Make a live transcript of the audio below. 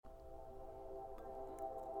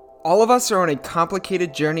All of us are on a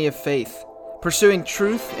complicated journey of faith, pursuing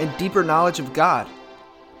truth and deeper knowledge of God.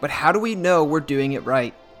 But how do we know we're doing it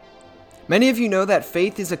right? Many of you know that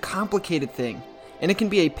faith is a complicated thing, and it can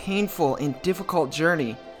be a painful and difficult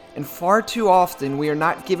journey, and far too often we are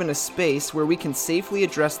not given a space where we can safely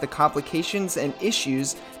address the complications and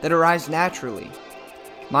issues that arise naturally.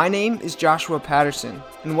 My name is Joshua Patterson,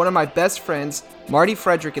 and one of my best friends, Marty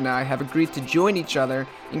Frederick, and I have agreed to join each other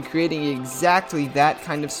in creating exactly that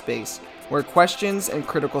kind of space, where questions and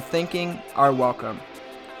critical thinking are welcome.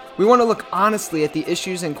 We want to look honestly at the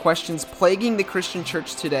issues and questions plaguing the Christian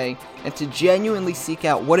church today, and to genuinely seek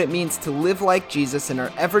out what it means to live like Jesus in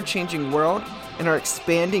our ever-changing world, in our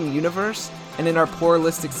expanding universe, and in our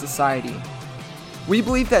pluralistic society. We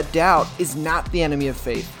believe that doubt is not the enemy of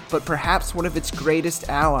faith, but perhaps one of its greatest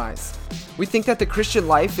allies. We think that the Christian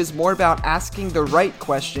life is more about asking the right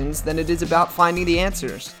questions than it is about finding the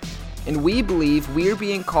answers. And we believe we are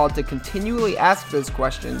being called to continually ask those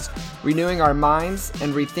questions, renewing our minds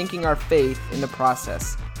and rethinking our faith in the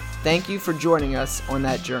process. Thank you for joining us on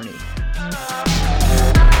that journey.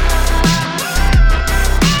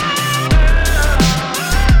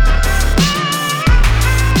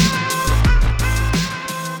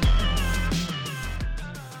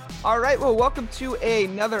 All right, well, welcome to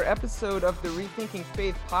another episode of the Rethinking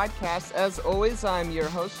Faith podcast. As always, I'm your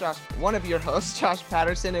host, one of your hosts, Josh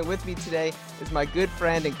Patterson, and with me today is my good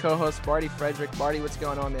friend and co-host, Marty Frederick. Marty, what's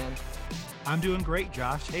going on, man? I'm doing great,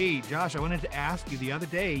 Josh. Hey, Josh, I wanted to ask you, the other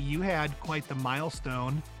day, you had quite the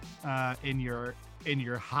milestone in your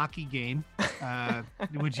hockey game.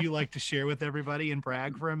 Would you like to share with everybody and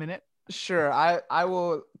brag for a minute? Sure, I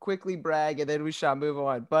will quickly brag and then we shall move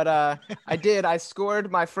on. But I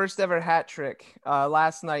scored my first ever hat trick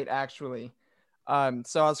last night, actually.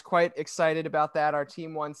 So I was quite excited about that. Our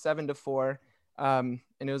team won 7-4, and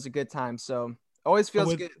it was a good time. So always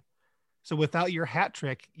feels good. So without your hat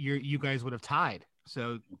trick, you guys would have tied.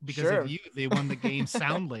 So because Sure. of you, they won the game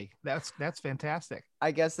soundly. That's fantastic.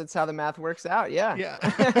 I guess that's how the math works out. Yeah.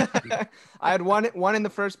 Yeah. I had one in the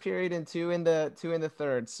first period and two in the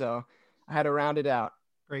third. So I had to round it out.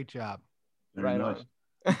 Great job. Very Right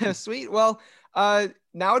nice. on. Sweet. Well,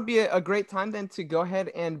 now would be a great time then to go ahead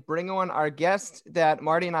and bring on our guest that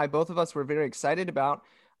Marty and I, both of us, were very excited about.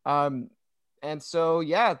 And so,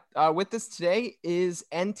 with us today is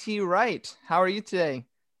NT Wright. How are you today?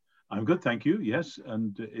 I'm good, thank you. Yes,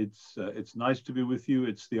 and it's nice to be with you.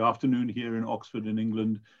 It's the afternoon here in Oxford, in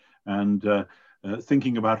England, and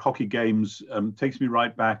thinking about hockey games takes me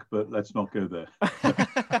right back. But let's not go there.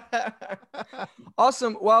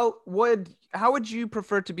 Awesome. Well, how would you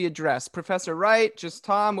prefer to be addressed, Professor Wright? Just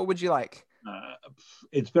Tom? What would you like?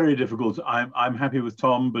 It's very difficult. I'm happy with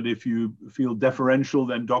Tom, but if you feel deferential,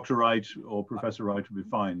 then Dr. Wright or Professor Wright would be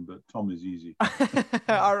fine. But Tom is easy.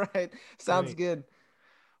 All right, sounds Great. Good.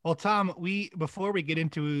 Well, Tom, before we get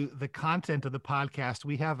into the content of the podcast,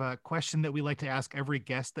 we have a question that we like to ask every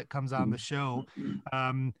guest that comes on the show.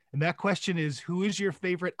 And that question is, who is your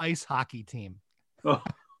favorite ice hockey team? Oh,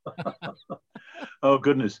 oh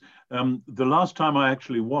goodness. The last time I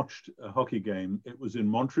actually watched a hockey game, it was in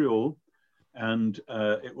Montreal, and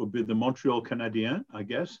it would be the Montreal Canadiens, I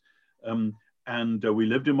guess. And we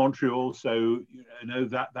lived in Montreal, so you know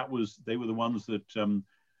they were the ones that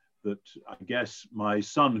I guess my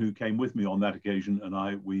son, who came with me on that occasion,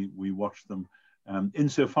 and we watched them.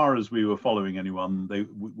 Insofar as we were following anyone,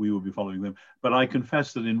 we would be following them. But I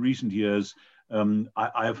confess that in recent years,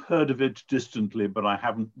 I have heard of it distantly, but I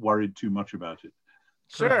haven't worried too much about it.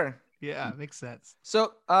 Sure. Yeah, makes sense.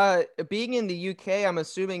 So, being in the UK, I'm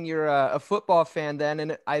assuming you're a football fan then.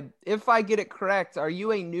 And if I get it correct, are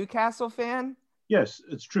you a Newcastle fan? Yes,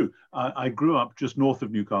 it's true. I grew up just north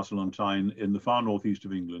of Newcastle on Tyne in the far northeast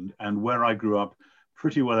of England. And where I grew up,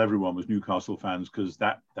 pretty well everyone was Newcastle fans because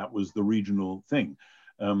that was the regional thing.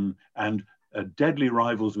 And deadly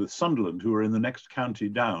rivals with Sunderland, who are in the next county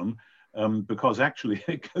down, because actually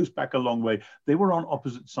it goes back a long way. They were on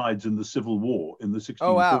opposite sides in the Civil War in the 1640s.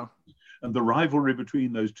 Oh, wow. And the rivalry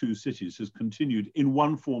between those two cities has continued in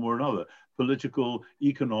one form or another: political,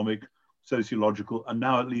 economic, sociological, and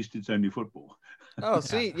now at least it's only football. Oh,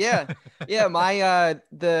 sweet. Yeah. Yeah. My,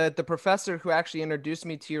 the professor who actually introduced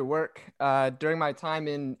me to your work, during my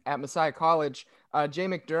time at Messiah College, Jay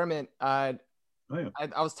McDermott, I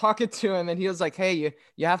was talking to him and he was like, hey,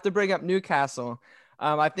 you have to bring up Newcastle.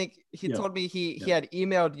 I think he told me he had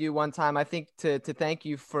emailed you one time, I think to thank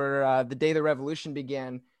you for the day the revolution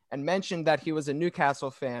began, and mentioned that he was a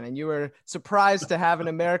Newcastle fan and you were surprised to have an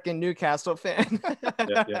American Newcastle fan.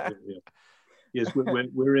 Yes,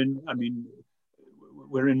 we're in, I mean,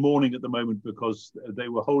 we're in mourning at the moment because they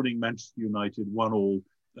were holding Manchester United 1-1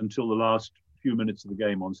 until the last few minutes of the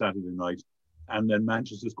game on Saturday night. And then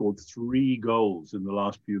Manchester scored 3 goals in the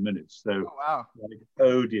last few minutes. So, Oh, wow. like,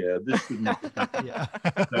 oh dear, this should not have happened. Yeah.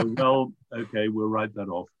 So, well, okay, we'll write that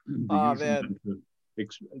off. Oh, man. The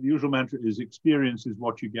usual mantra is experience is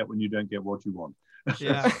what you get when you don't get what you want.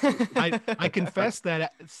 Yeah. I confess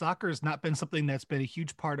that soccer has not been something that's been a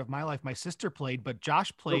huge part of my life. My sister played, but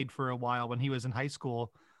Josh played for a while when he was in high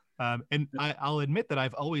school. And I'll admit that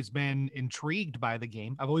I've always been intrigued by the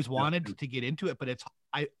game. I've always wanted to get into it, but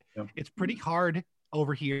it's pretty hard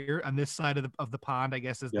over here on this side of the pond, I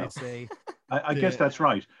guess, as they say. I guess that's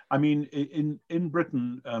right. I mean, in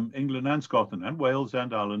Britain, England and Scotland and Wales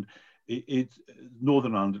and Ireland, it's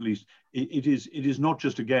Northern Ireland at least, it is not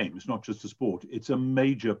just a game. It's not just a sport. It's a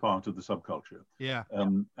major part of the subculture. Yeah.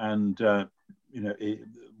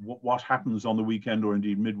 What happens on the weekend or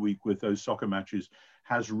indeed midweek with those soccer matches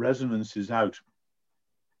has resonances out.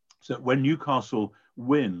 So when Newcastle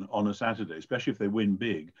win on a Saturday, especially if they win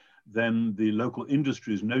big, then the local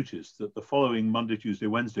industries notice that the following Monday, Tuesday,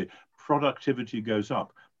 Wednesday, productivity goes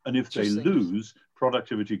up. And if they lose,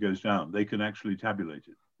 productivity goes down. They can actually tabulate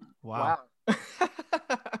it. Wow.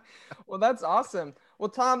 Well, that's awesome. Well,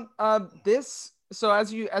 Tom, so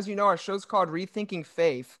as you know, our show's called Rethinking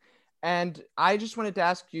Faith. And I just wanted to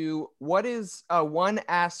ask you, what is one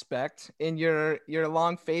aspect in your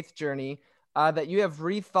long faith journey that you have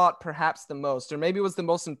rethought perhaps the most, or maybe was the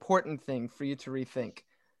most important thing for you to rethink?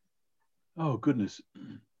 Oh, goodness.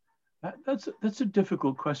 That's a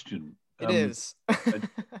difficult question. It is.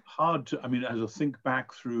 Hard to, I mean, as I think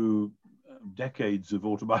back through decades of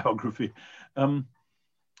autobiography,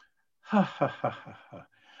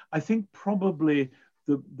 I think probably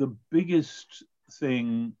the biggest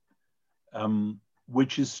thing,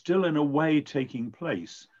 which is still in a way taking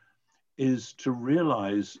place, is to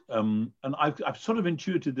realize, and I've sort of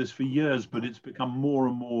intuited this for years, but it's become more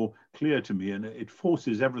and more clear to me, and it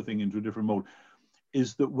forces everything into a different mode,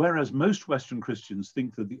 is that whereas most Western Christians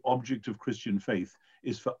think that the object of Christian faith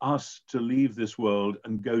is for us to leave this world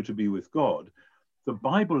and go to be with God, the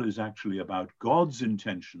Bible is actually about God's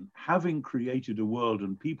intention, having created a world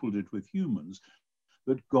and peopled it with humans,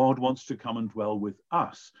 that God wants to come and dwell with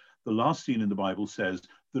us. The last scene in the Bible says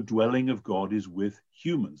the dwelling of God is with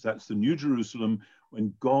humans. That's the New Jerusalem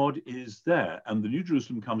when God is there. And the New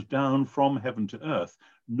Jerusalem comes down from heaven to earth,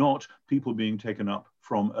 not people being taken up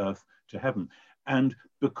from earth to heaven. And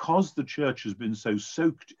because the church has been so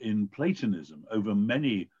soaked in Platonism over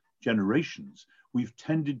many generations, we've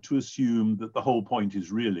tended to assume that the whole point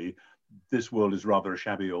is really this world is rather a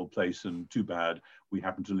shabby old place and too bad we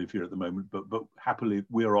happen to live here at the moment, but happily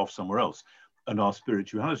we're off somewhere else. And our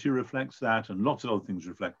spirituality reflects that, and lots of other things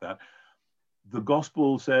reflect that. The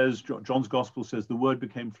gospel says, John's gospel says, the word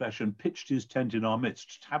became flesh and pitched his tent in our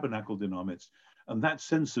midst, tabernacled in our midst. And that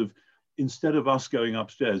sense of, instead of us going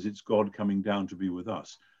upstairs, it's God coming down to be with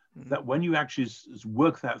us. Mm-hmm. That when you actually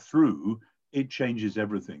work that through, it changes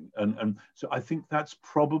everything. And so I think that's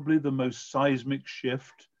probably the most seismic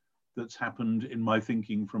shift that's happened in my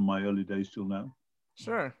thinking from my early days till now.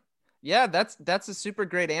 Sure. Yeah, that's a super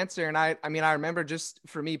great answer. And I mean, I remember just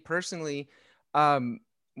for me personally,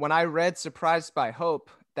 when I read Surprised by Hope,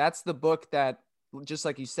 that's the book that, just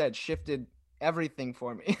like you said, shifted everything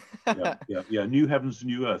for me. Yeah. New heavens,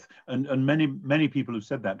 new earth. And many people have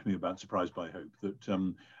said that to me about Surprised by Hope,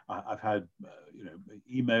 that I've had,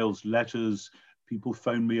 emails, letters, people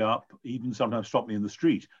phone me up, even sometimes stop me in the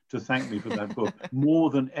street to thank me for that book, more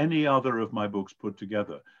than any other of my books put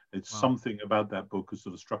together. It's something about that book has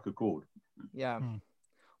sort of struck a chord. Yeah.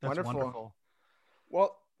 That's wonderful.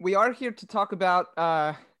 Well, we are here to talk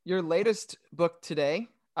about your latest book today,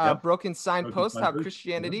 Broken Signpost, How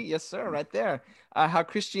Christianity, yes, sir, right there, How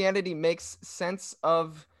Christianity Makes Sense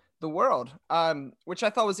of the World, which I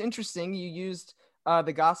thought was interesting. You used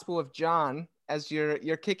the Gospel of John as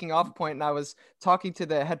your kicking off point, and I was talking to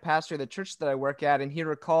the head pastor of the church that I work at, and he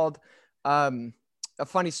recalled a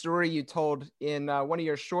funny story you told in one of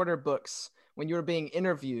your shorter books when you were being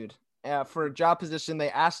interviewed for a job position. They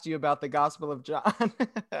asked you about the Gospel of John.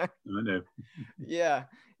 I know. Yeah.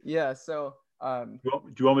 So do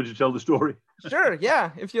you want me to tell the story? Sure,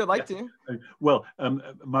 yeah, if you'd like to. Well,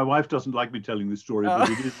 my wife doesn't like me telling this story, but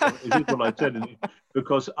it is what I said,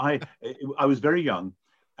 because I was very young,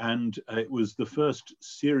 and it was the first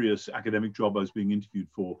serious academic job I was being interviewed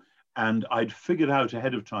for. And I'd figured out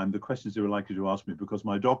ahead of time the questions they were likely to ask me, because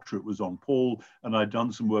my doctorate was on Paul and I'd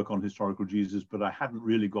done some work on historical Jesus, but I hadn't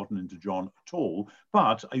really gotten into John at all.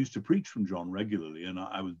 But I used to preach from John regularly, and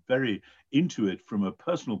I was very into it from a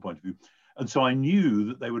personal point of view. And so I knew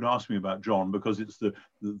that they would ask me about John, because it's the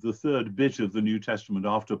third bit of the New Testament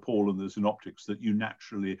after Paul and the Synoptics that you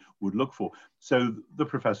naturally would look for. So the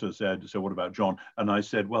professor said, so what about John? And I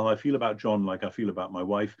said, well, I feel about John like I feel about my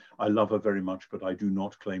wife. I love her very much, but I do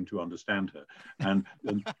not claim to understand her. And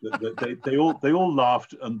they all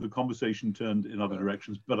laughed, and the conversation turned in other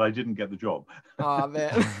directions, but I didn't get the job. Oh,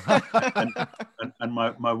 man. and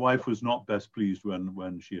my wife was not best pleased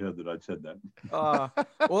when she heard that I'd said that.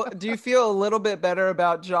 Well, do you feel a little bit better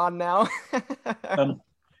about John now?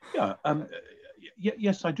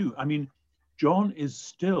 Yes, I do. I mean, John is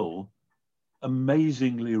still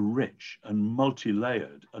amazingly rich and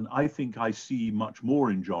multi-layered, and I think I see much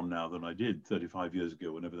more in John now than I did 35 years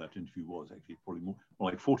ago, whenever that interview was. Actually, probably more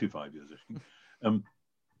like 45 years, I think.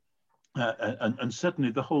 And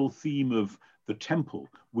certainly the whole theme of the temple,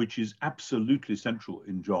 which is absolutely central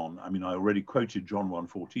in John. I mean, I already quoted John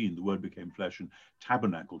 1:14, the word became flesh and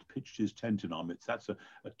tabernacled, pitched his tent in our midst. That's a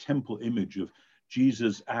temple image of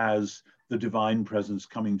Jesus as the divine presence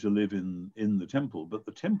coming to live in the temple. But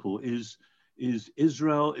the temple is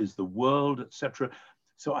Israel, is the world, etc.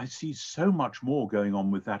 So I see so much more going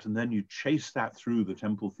on with that. And then you chase that through the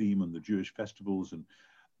temple theme and the Jewish festivals, and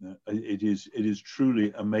it is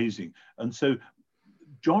truly amazing. And so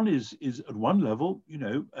John is at one level, you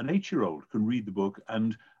know, an 8-year-old can read the book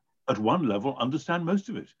and at one level understand most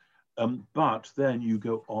of it. But then you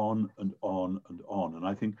go on and on and on. And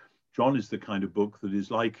I think John is the kind of book that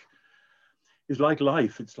is like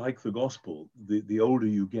life. It's like the gospel. The older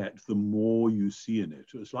you get, the more you see in it.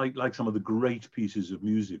 It's like some of the great pieces of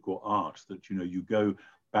music or art that, you know, you go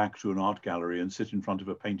back to an art gallery and sit in front of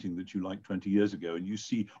a painting that you liked 20 years ago, and you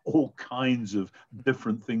see all kinds of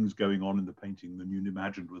different things going on in the painting than you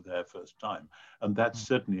imagined were there first time. And that's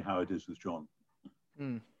certainly how it is with John.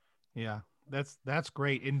 Yeah, that's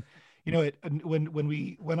great. And you know,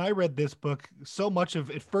 when I read this book, so much of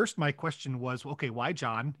at first my question was, okay, why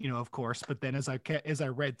John? You know, of course. But then as I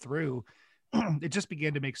read through, it just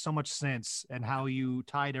began to make so much sense, and how you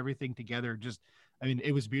tied everything together. I mean,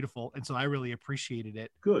 it was beautiful, and so I really appreciated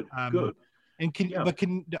it. Good. And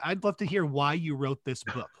I'd love to hear why you wrote this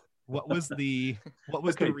book. What was the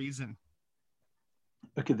reason?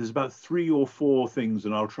 Okay, there's about 3 or 4 things,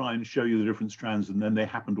 and I'll try and show you the different strands, and then they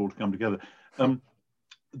happened all to come together.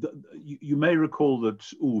 You may recall that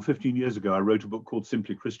 15 years ago, I wrote a book called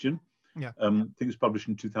Simply Christian. Yeah. I think it was published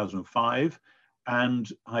in 2005.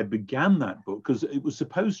 And I began that book because it was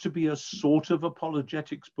supposed to be a sort of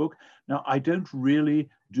apologetics book. Now, I don't really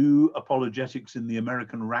do apologetics in the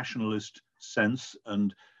American rationalist sense,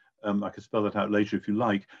 and I can spell that out later if you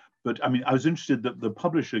like. But I mean, I was interested that the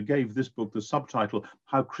publisher gave this book the subtitle,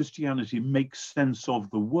 How Christianity Makes Sense of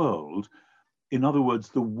the World. In other words,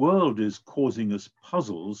 the world is causing us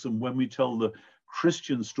puzzles, and when we tell the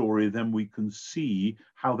Christian story, then we can see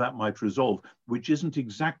how that might resolve, which isn't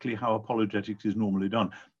exactly how apologetics is normally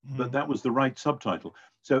done. But that was the right subtitle.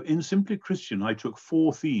 So in Simply Christian, I took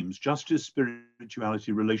 4 themes: justice,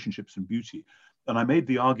 spirituality, relationships, and beauty. And I made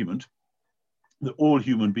the argument that all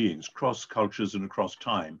human beings, cross cultures and across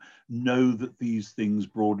time, know that these things,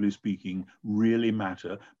 broadly speaking, really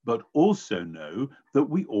matter, but also know that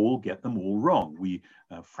we all get them all wrong. We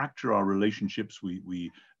fracture our relationships.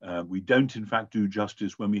 We don't, in fact, do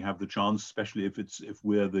justice when we have the chance, especially if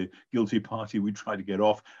we're the guilty party. We try to get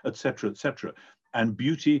off, etc., etc. And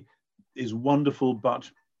beauty is wonderful, but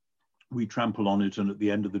we trample on it, and at the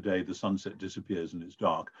end of the day, the sunset disappears and it's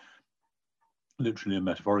dark, literally and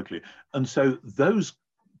metaphorically. And so those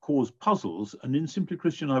cause puzzles. And in Simply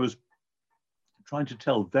Christian, I was trying to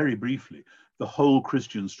tell very briefly the whole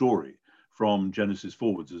Christian story from Genesis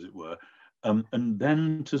forwards, as it were. And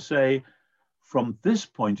then to say, from this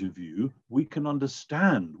point of view, we can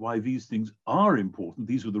understand why these things are important.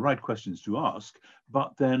 These were the right questions to ask,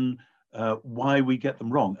 but then why we get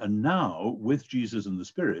them wrong. And now, with Jesus and the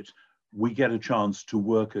Spirit, we get a chance to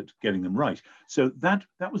work at getting them right. So that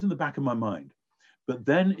was in the back of my mind. But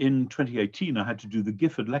then in 2018, I had to do the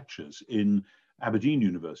Gifford Lectures in Aberdeen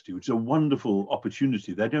University, which is a wonderful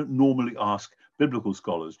opportunity. They don't normally ask biblical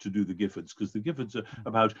scholars to do the Giffords, because the Giffords are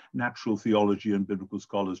about natural theology, and biblical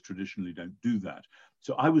scholars traditionally don't do that.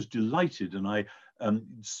 So I was delighted, and I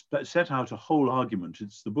set out a whole argument.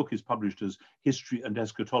 The book is published as History and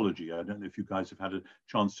Eschatology. I don't know if you guys have had a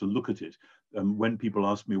chance to look at it. When people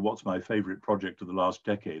ask me what's my favorite project of the last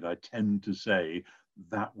decade, I tend to say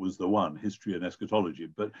that was the one, History and Eschatology.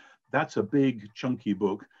 But that's a big, chunky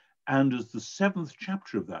book. And as the 7th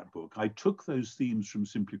chapter of that book, I took those themes from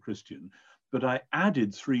Simply Christian, but I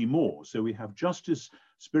added 3 more. So we have justice,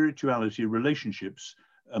 spirituality, relationships,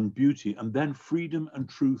 and beauty, and then freedom and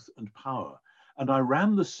truth and power. And I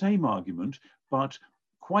ran the same argument, but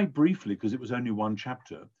quite briefly, because it was only one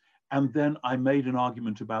chapter. And then I made an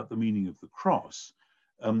argument about the meaning of the cross,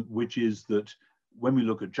 which is that when we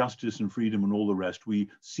look at justice and freedom and all the rest, we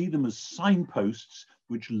see them as signposts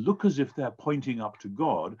which look as if they're pointing up to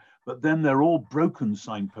God, but then they're all broken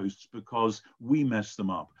signposts because we mess them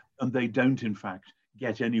up. And they don't, in fact,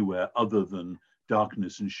 get anywhere other than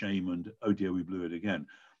darkness and shame and, oh dear, we blew it again.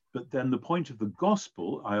 But then the point of the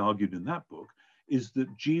gospel, I argued in that book, is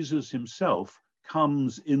that Jesus himself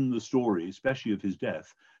comes in the story, especially of his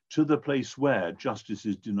death, to the place where justice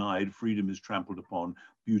is denied, freedom is trampled upon,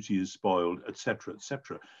 beauty is spoiled, etc.,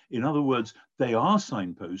 etc. In other words, they are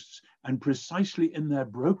signposts, and precisely in their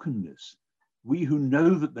brokenness, we who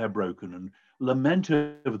know that they're broken and lament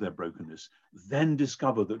over their brokenness, then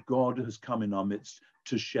discover that God has come in our midst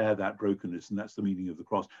to share that brokenness, and that's the meaning of the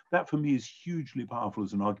cross. That for me is hugely powerful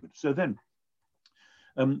as an argument. So then,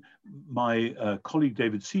 my colleague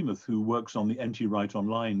David Seamuth, who works on the NT Wright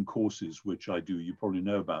Online courses, which I do, you probably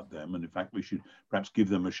know about them, and in fact we should perhaps give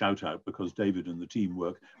them a shout out because David and the team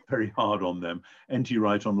work very hard on them,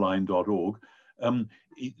 ntwrightonline.org.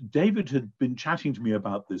 David had been chatting to me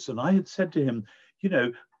about this, and I had said to him, you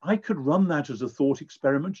know, I could run that as a thought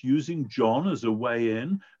experiment using John as a way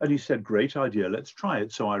in. And he said, great idea, let's try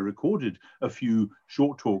it. So I recorded a few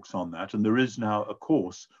short talks on that. And there is now a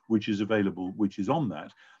course which is available, which is on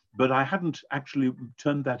that. But I hadn't actually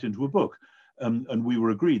turned that into a book. And we were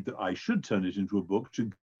agreed that I should turn it into a book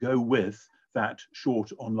to go with that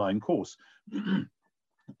short online course.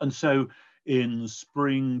 And so in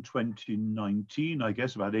spring 2019, I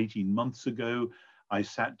guess about 18 months ago, I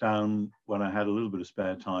sat down when I had a little bit of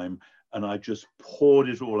spare time and I just poured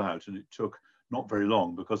it all out. And it took not very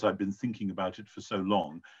long because I'd been thinking about it for so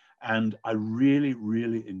long. And I really,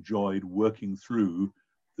 really enjoyed working through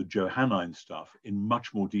the Johannine stuff in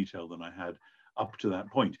much more detail than I had up to that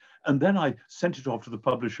point. And then I sent it off to the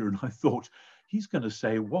publisher and I thought, he's going to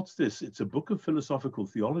say, what's this? It's a book of philosophical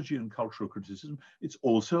theology and cultural criticism. It's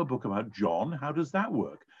also a book about John. How does that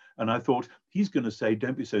work? And I thought, he's going to say,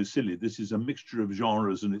 don't be so silly. This is a mixture of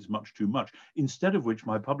genres and it's much too much. Instead of which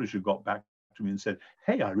my publisher got back to me and said,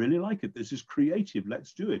 hey, I really like it. This is creative.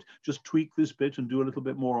 Let's do it. Just tweak this bit and do a little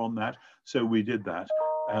bit more on that. So we did that.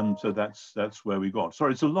 And so that's where we got.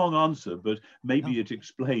 Sorry, it's a long answer, but maybe it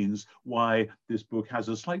explains why this book has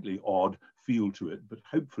a slightly odd feel to it, but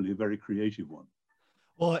hopefully a very creative one.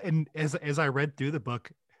 Well, and as I read through the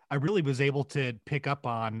book, I really was able to pick up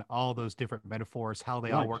on all those different metaphors, how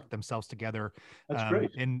they all work themselves together. That's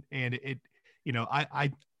great. And it, you know,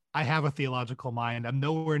 I have a theological mind. I'm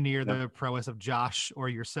nowhere near the prowess of Josh or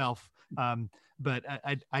yourself. But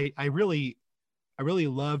I really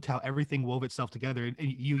loved how everything wove itself together. And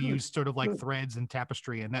you use sort of like threads and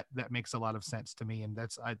tapestry, and that makes a lot of sense to me. And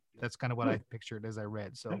that's kind of what I pictured as I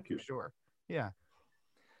read. So Thank you. Sure. Yeah.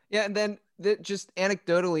 Yeah. And then just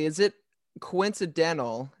anecdotally, is it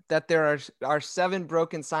coincidental that there are 7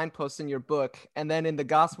 broken signposts in your book, and then in the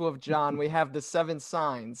Gospel of John we have the 7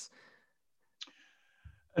 signs?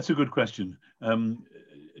 That's a good question. Do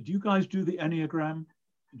you guys do the Enneagram?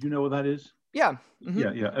 Do you know what that is? Yeah.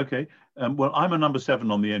 Mm-hmm. Yeah. Okay. Well, I'm a number 7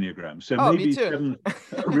 on the Enneagram, so maybe me too.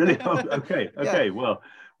 7. Really? Oh, okay. Yeah. Well,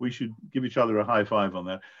 we should give each other a high five on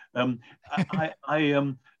that.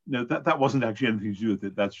 No, that wasn't actually anything to do with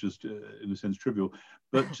it. That's just, in a sense, trivial.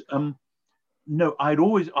 But no, I'd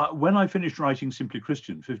always, when I finished writing Simply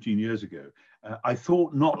Christian 15 years ago, I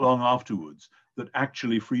thought not long afterwards that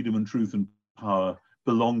actually freedom and truth and power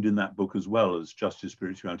belonged in that book as well as justice,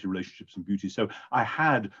 spirituality, relationships, and beauty. So I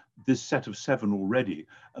had this set of 7 already,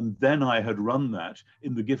 and then I had run that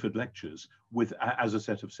in the Gifford lectures as a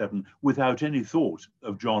set of 7 without any thought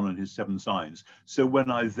of John and his 7 signs. So when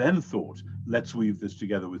I then thought, let's weave this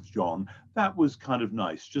together with John, that was kind of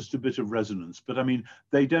nice, just a bit of resonance. But I mean,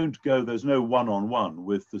 they don't go, there's no one-on-one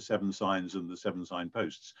with the 7 signs and the 7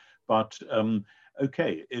 signposts. But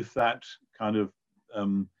okay, if that kind of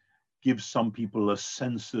gives some people a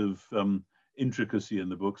sense of intricacy in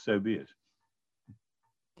the book, so be it.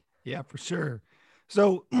 Yeah, for sure.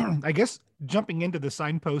 So I guess jumping into the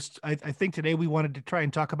signposts, I think today we wanted to try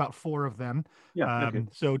and talk about 4 of them. Yeah. Okay.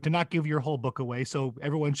 So to not give your whole book away, so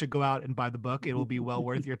everyone should go out and buy the book. It will be well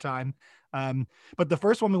worth your time. But the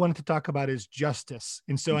first one we wanted to talk about is justice.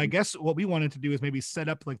 And so I guess what we wanted to do is maybe set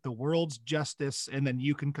up like the world's justice, and then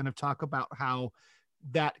you can kind of talk about how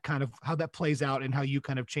that plays out and how you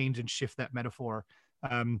kind of change and shift that metaphor.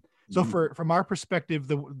 So from our perspective,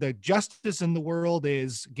 the justice in the world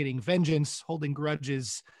is getting vengeance, holding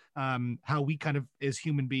grudges, how we kind of as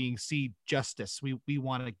human beings see justice. We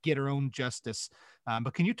want to get our own justice.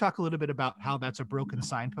 But can you talk a little bit about how that's a broken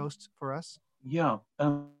signpost for us? Yeah.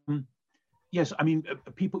 Yes, I mean,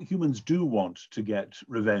 humans do want to get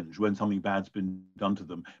revenge when something bad's been done to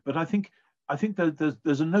them. But I think that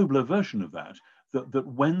there's a nobler version of that. That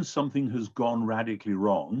when something has gone radically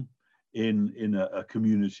wrong in a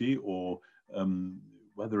community, or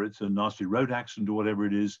whether it's a nasty road accident or whatever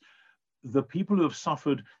it is, the people who have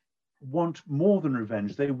suffered want more than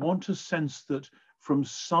revenge. They want a sense that, from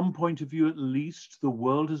some point of view at least, the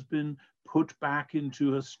world has been put back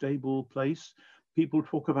into a stable place. People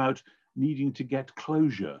talk about needing to get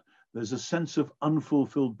closure. There's a sense of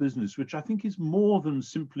unfulfilled business, which I think is more than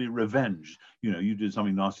simply revenge. You know, you did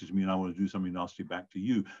something nasty to me and I want to do something nasty back to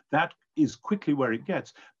you. That is quickly where it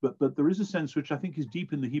gets. But there is a sense, which I think is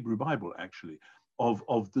deep in the Hebrew Bible, actually,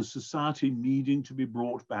 of the society needing to be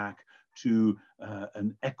brought back to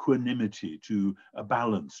an equanimity, to a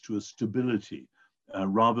balance, to a stability,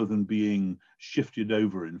 rather than being shifted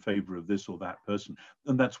over in favor of this or that person.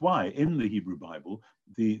 And that's why in the Hebrew Bible,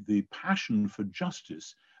 the passion for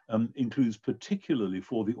justice includes, particularly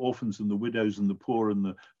for the orphans and the widows and the poor and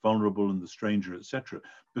the vulnerable and the stranger, etc.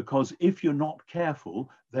 Because if you're not careful,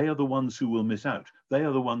 they are the ones who will miss out. They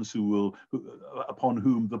are the ones upon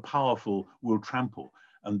whom the powerful will trample.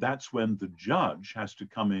 And that's when the judge has to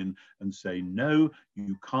come in and say, no,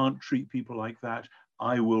 you can't treat people like that.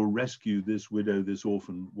 I will rescue this widow, this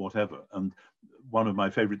orphan, whatever. And one of my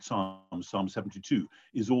favorite Psalms, Psalm 72,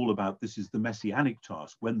 is all about, this is the messianic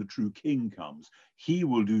task. When the true king comes, he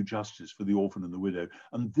will do justice for the orphan and the widow.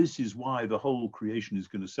 And this is why the whole creation is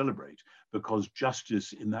going to celebrate, because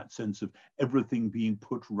justice, in that sense of everything being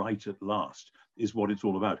put right at last, is what it's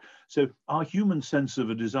all about. So our human sense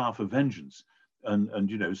of a desire for vengeance, and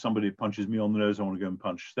you know, somebody punches me on the nose, I want to go and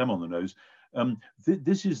punch them on the nose.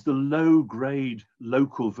 This is the low grade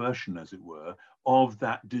local version, as it were, of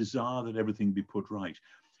that desire that everything be put right.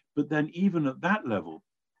 But then even at that level,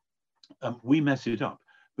 we mess it up,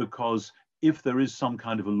 because if there is some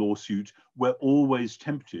kind of a lawsuit, we're always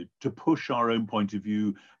tempted to push our own point of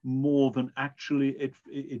view more than actually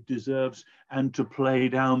it deserves, and to play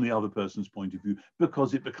down the other person's point of view,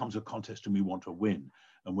 because it becomes a contest and we want to win.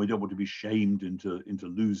 And we don't want to be shamed into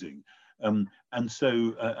losing. And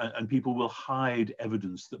people will hide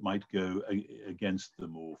evidence that might go against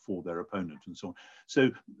them or for their opponent and so on.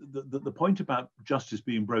 So the point about justice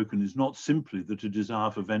being broken is not simply that a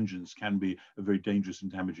desire for vengeance can be a very dangerous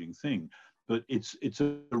and damaging thing, but it's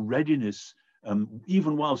a readiness,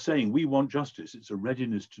 even while saying we want justice, it's a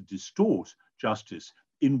readiness to distort justice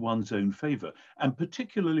in one's own favor. And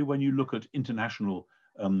particularly when you look at international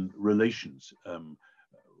relations,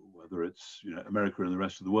 whether it's, you know, America and the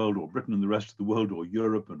rest of the world, or Britain and the rest of the world, or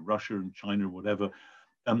Europe and Russia and China, or whatever,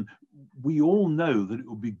 we all know that it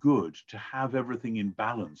would be good to have everything in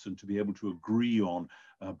balance and to be able to agree on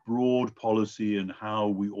a broad policy and how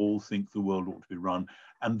we all think the world ought to be run.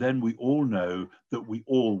 And then we all know that we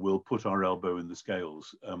all will put our elbow in the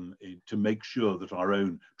scales to make sure that our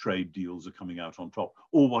own trade deals are coming out on top,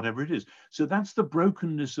 or whatever it is. So that's the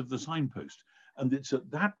brokenness of the signpost. And it's at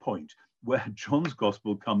that point where John's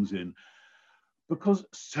gospel comes in, because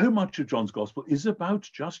so much of John's gospel is about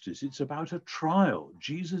justice. It's about a trial.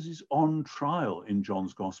 Jesus is on trial in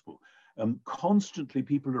John's gospel. Constantly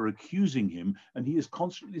people are accusing him, and he is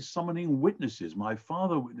constantly summoning witnesses. My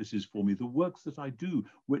Father witnesses for me, the works that I do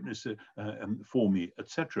witness for me,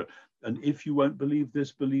 etc. And if you won't believe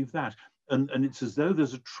this, believe that. And it's as though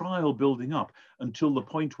there's a trial building up until the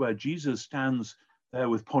point where Jesus stands there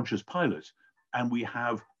with Pontius Pilate, and we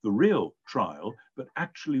have the real trial, but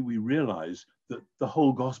actually we realize that the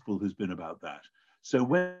whole gospel has been about that. So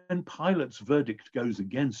when Pilate's verdict goes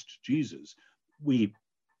against Jesus, we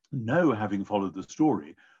know, having followed the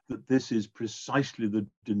story, that this is precisely the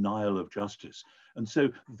denial of justice. And so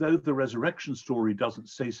though the resurrection story doesn't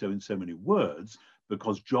say so in so many words,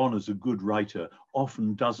 because John, as a good writer,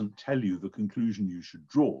 often doesn't tell you the conclusion you should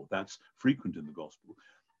draw, that's frequent in the gospel,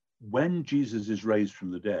 when Jesus is raised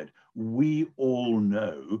from the dead, we all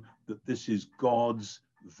know that this is God's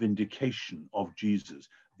vindication of Jesus,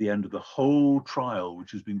 the end of the whole trial,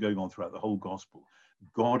 which has been going on throughout the whole gospel.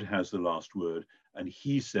 God has the last word, and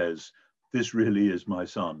he says, this really is my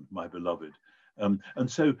son, my beloved. And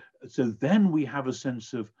so then we have a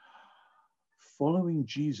sense of following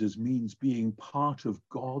Jesus means being part of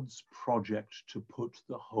God's project to put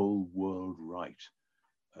the whole world right.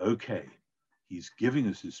 Okay. He's giving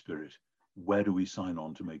us his spirit. Where do we sign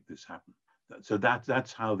on to make this happen? So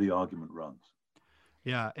that's how the argument runs.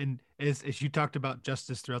 Yeah, and as you talked about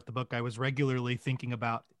justice throughout the book, I was regularly thinking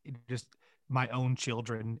about just my own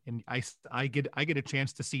children, and I get a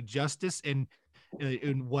chance to see justice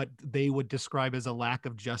in what they would describe as a lack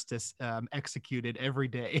of justice executed every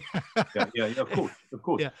day. Yeah, of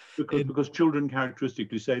course, Yeah, because children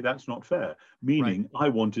characteristically say that's not fair, meaning right. I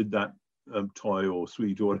wanted that toy or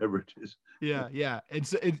sweet or whatever it is. Yeah. And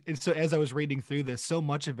so as I was reading through this, so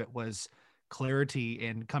much of it was clarity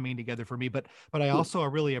and coming together for me. But I also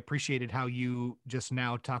really appreciated how you just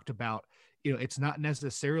now talked about, it's not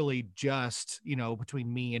necessarily just,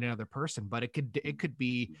 between me and another person, but it could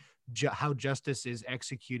be how justice is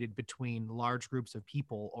executed between large groups of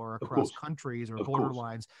people or Of across course, countries or of border course.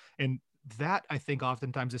 lines. And that, I think,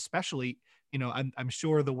 oftentimes, especially, I'm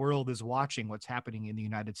sure the world is watching what's happening in the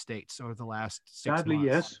United States over the last 6 months. Sadly,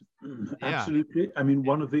 yes, Yeah. absolutely. I mean,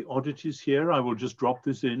 one of the oddities here, I will just drop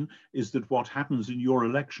this in, is that what happens in your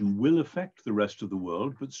election will affect the rest of the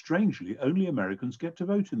world, but strangely, only Americans get to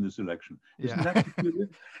vote in this election. Isn't Yeah. that peculiar?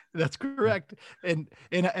 That's correct. And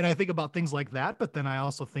I think about things like that, but then I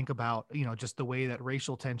also think about, just the way that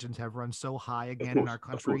racial tensions have run so high again in our Of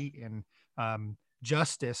course. country, and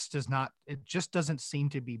justice it just doesn't seem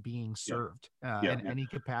to be being Yeah, served yeah, in yeah. any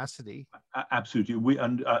capacity. Absolutely.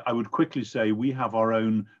 I would quickly say we have our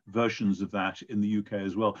own versions of that in the UK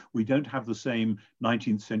as well. We don't have the same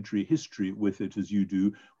 19th century history with it as you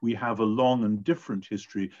do. We have a long and different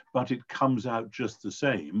history, but it comes out just the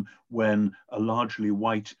same when a largely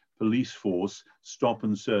white police force stop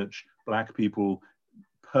and search black people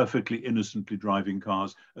perfectly innocently driving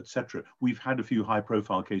cars, etc. We've had a few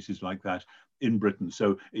high-profile cases like that in Britain,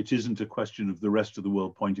 so it isn't a question of the rest of the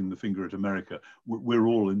world pointing the finger at America. We're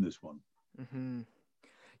all in this one. Mm-hmm.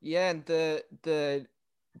 Yeah, and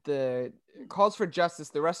the calls for justice,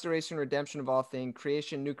 the restoration, redemption of all things,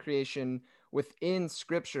 creation, new creation within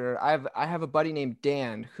Scripture. I have a buddy named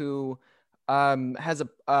Dan who has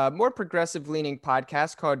a more progressive leaning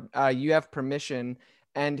podcast called You Have Permission,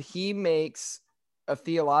 and he makes a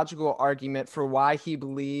theological argument for why he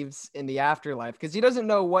believes in the afterlife, because he doesn't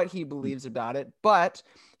know what he believes about it, but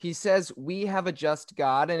he says we have a just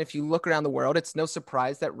God, and if you look around the world, it's no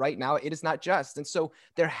surprise that right now it is not just, and so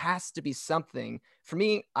there has to be something. For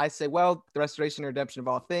me, I say, well, the restoration and redemption of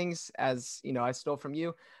all things, as you know, I stole from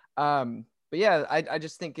you. But yeah, I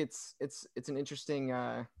just think it's an interesting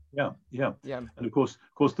Yeah. yeah. And of course,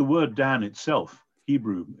 the word Dan itself,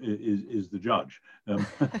 Hebrew, is the judge.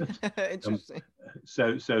 Interesting.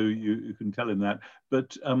 So you can tell him that.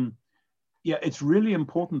 But yeah, it's really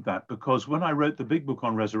important that, because when I wrote the big book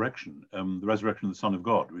on resurrection, the resurrection of the Son of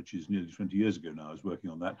God, which is nearly 20 years ago now, I was working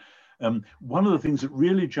on that. One of the things that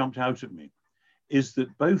really jumped out at me is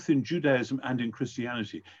that both in Judaism and in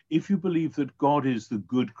Christianity, if you believe that God is the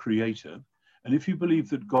good creator, and if you believe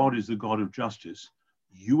that God is the God of justice,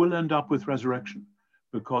 you will end up with resurrection,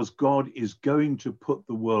 because God is going to put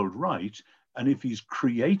the world right. And if he's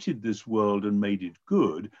created this world and made it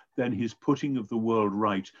good, then his putting of the world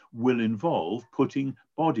right will involve putting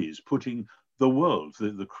bodies, putting the world,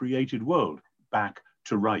 the created world, back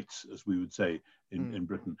to rights, as we would say in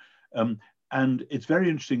Britain. And it's very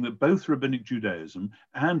interesting that both Rabbinic Judaism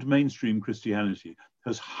and mainstream Christianity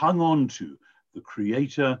has hung on to the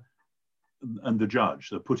creator and the judge,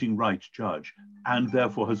 the putting right judge, and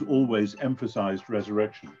therefore has always emphasized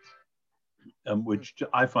resurrection, which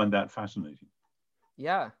I find that fascinating.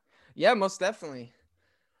 Yeah, most definitely.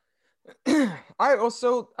 All right.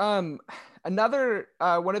 Also, another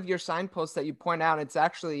one of your signposts that you point out, it's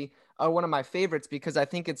actually one of my favorites, because I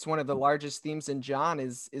think it's one of the largest themes in John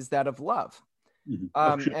is that of love.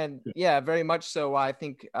 Mm-hmm. Sure. And yeah, very much so. I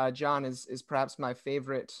think John is perhaps my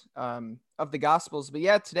favorite of the Gospels. But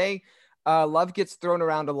yeah, today love gets thrown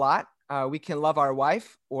around a lot. We can love our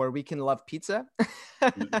wife, or we can love pizza,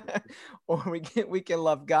 or we can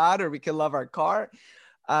love God, or we can love our car.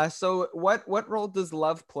 So what role does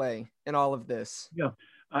love play in all of this? Yeah,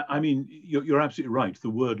 I mean, you're absolutely right. The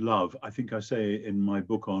word love, I think I say in my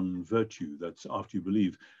book on virtue, that's After You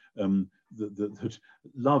Believe, that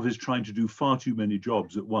love is trying to do far too many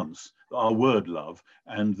jobs at once, our word love,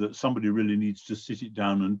 and that somebody really needs to sit it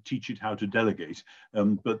down and teach it how to delegate.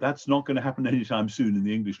 But that's not going to happen anytime soon in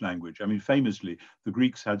the English language. I mean, famously, the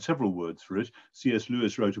Greeks had several words for it. C.S.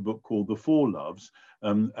 Lewis wrote a book called The Four Loves,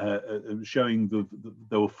 showing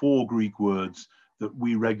there were four Greek words that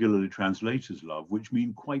we regularly translate as love, which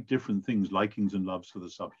mean quite different things: likings and loves for the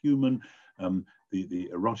subhuman, the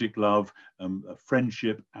erotic love,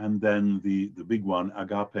 friendship, and then the big one,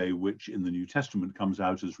 agape, which in the New Testament comes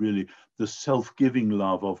out as really the self-giving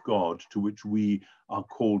love of God, to which we are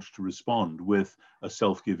called to respond with a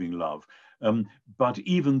self-giving love. But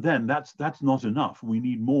even then, that's not enough. We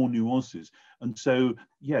need more nuances. And so,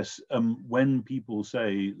 yes, when people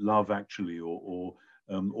say love actually, or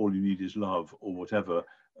all you need is love, or whatever.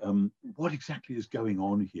 What exactly is going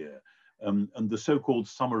on here? And the so-called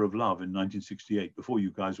Summer of Love in 1968, before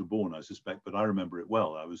you guys were born, I suspect, but I remember it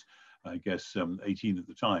well. I was, I guess, 18 at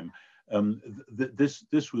the time.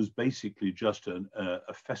 This was basically just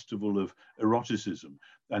a festival of eroticism,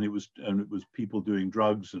 and it was people doing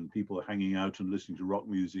drugs and people hanging out and listening to rock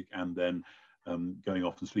music, and then going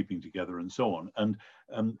off and sleeping together and so on.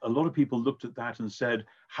 And a lot of people looked at that and said,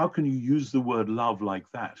 how can you use the word love like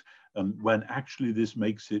that when actually this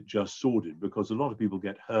makes it just sordid? Because a lot of people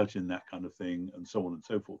get hurt in that kind of thing and so on and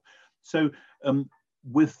so forth. So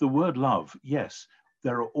with the word love, yes,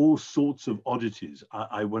 there are all sorts of oddities.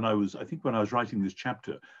 When I was writing this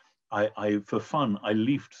chapter, for fun, I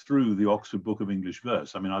leafed through the Oxford Book of English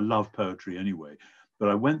Verse. I mean, I love poetry anyway, but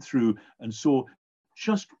I went through and saw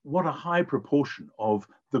just what a high proportion of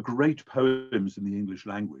the great poems in the English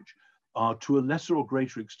language are, to a lesser or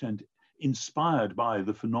greater extent, inspired by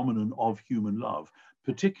the phenomenon of human love,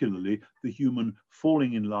 particularly the human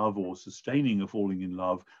falling in love or sustaining a falling in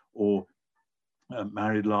love, or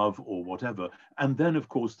married love, or whatever. And then, of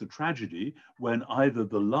course, the tragedy when either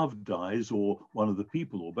the love dies or one of the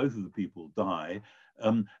people or both of the people die.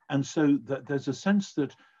 And so there's a sense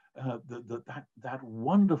that that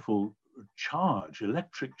wonderful charge,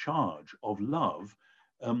 electric charge of love,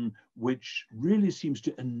 which really seems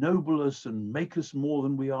to ennoble us and make us more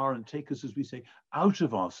than we are and take us, as we say, out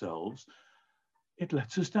of ourselves, it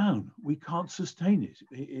lets us down. We can't sustain it.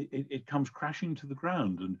 It comes crashing to the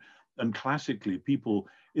ground. And classically, people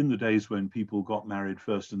in the days when people got married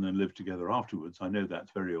first and then lived together afterwards, I know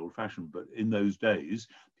that's very old-fashioned, but in those days,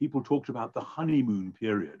 people talked about the honeymoon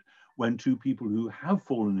period, when two people who have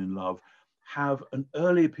fallen in love have an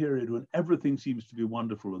early period when everything seems to be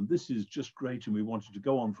wonderful and this is just great and we want it to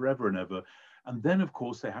go on forever and ever. And then, of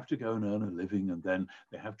course, they have to go and earn a living, and then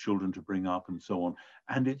they have children to bring up and so on.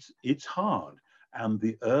 And it's hard. And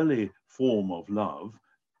the early form of love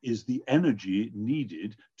is the energy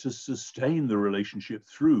needed to sustain the relationship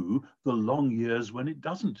through the long years when it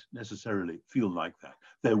doesn't necessarily feel like that.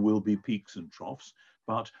 There will be peaks and troughs,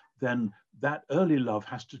 but then that early love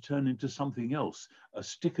has to turn into something else, a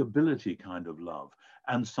stickability kind of love.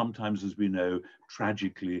 And sometimes, as we know,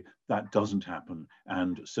 tragically, that doesn't happen.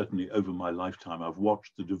 And certainly over my lifetime, I've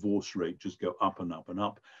watched the divorce rate just go up and up and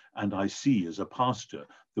up. And I see, as a pastor,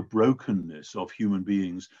 the brokenness of human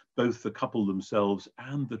beings, both the couple themselves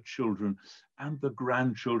and the children and the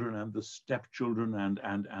grandchildren and the stepchildren.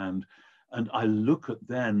 And I look at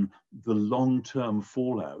then the long-term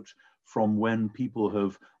fallout from when people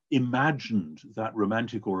have imagined that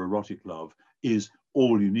romantic or erotic love is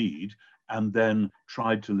all you need, and then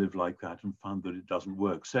tried to live like that and found that it doesn't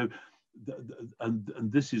work. So, and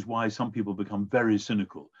this is why some people become very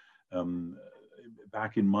cynical.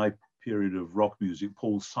 Back in my period of rock music,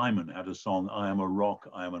 Paul Simon had a song, I Am a Rock,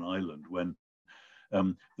 I Am an Island, when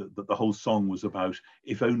the whole song was about,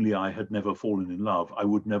 if only I had never fallen in love, I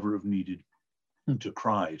would never have needed to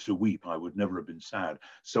cry, to weep, I would never have been sad.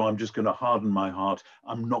 So I'm just going to harden my heart.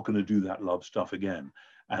 I'm not going to do that love stuff again.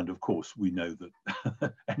 And of course, we know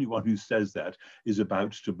that anyone who says that is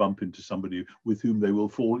about to bump into somebody with whom they will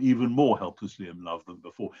fall even more helplessly in love than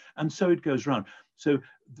before. And so it goes around. So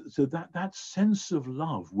that sense of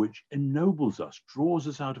love, which ennobles us, draws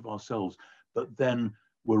us out of ourselves, but then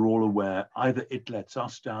we're all aware either it lets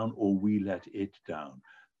us down or we let it down.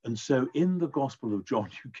 And so in the Gospel of John,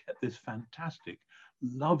 you get this fantastic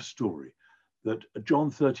love story that John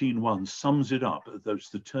 13:1 sums it up. That's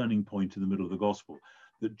the turning point in the middle of the Gospel,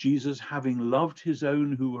 that Jesus, having loved his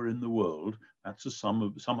own who were in the world, that's a sum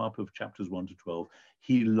up of chapters 1 to 12,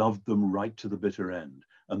 he loved them right to the bitter end.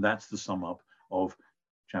 And that's the sum up of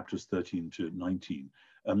chapters 13 to 19.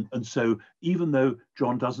 And so even though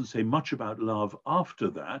John doesn't say much about love after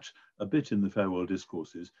that, a bit in the farewell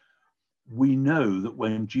discourses, we know that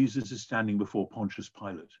when Jesus is standing before Pontius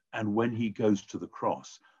Pilate and when he goes to the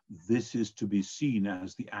cross, this is to be seen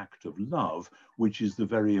as the act of love, which is the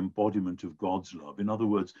very embodiment of God's love. In other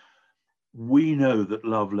words, we know that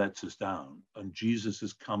love lets us down, and Jesus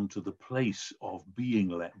has come to the place of being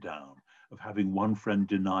let down, of having one friend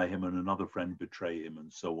deny him and another friend betray him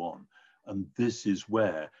and so on. And this is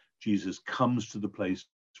where Jesus comes to the place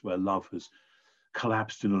where love has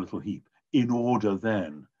collapsed in a little heap, in order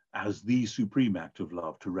then, as the supreme act of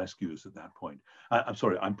love, to rescue us at that point. I'm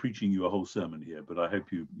sorry, I'm preaching you a whole sermon here, but I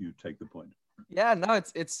hope you take the point. Yeah, no,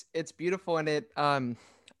 it's beautiful, and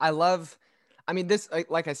I love, I mean, this,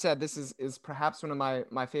 like I said, this is perhaps one of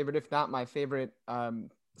my favorite, if not my favorite,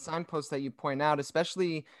 signposts that you point out,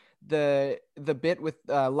 especially the bit with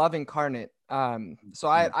love incarnate. So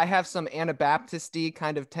I have some Anabaptist-y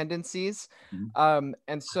kind of tendencies. Mhm. And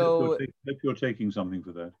I hope so, hope you're taking something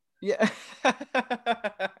for that. yeah.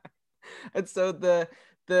 And so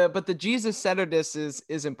but the Jesus centeredness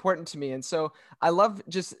is important to me. And so I love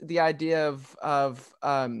just the idea of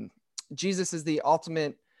Jesus is the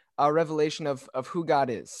ultimate revelation of who God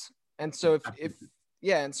is. And Yeah, so if absolutely.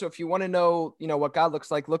 yeah, and so if you want to know, what God looks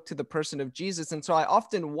like, look to the person of Jesus. And so I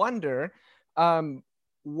often wonder, um,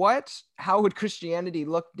 how would Christianity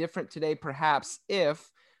look different today, perhaps,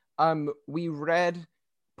 if we read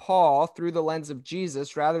Paul through the lens of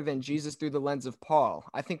Jesus rather than Jesus through the lens of Paul?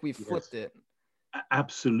 I think we've Yes. flipped it.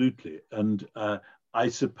 Absolutely. And I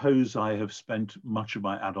suppose I have spent much of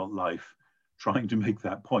my adult life trying to make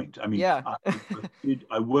that point. I mean, Yeah.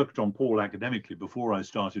 I worked on Paul academically before I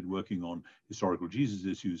started working on historical Jesus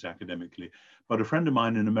issues academically. But a friend of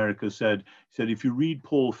mine in America said, if you read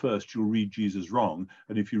Paul first, you'll read Jesus wrong.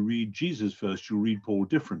 And if you read Jesus first, you'll read Paul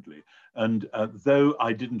differently. And though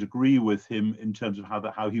I didn't agree with him in terms of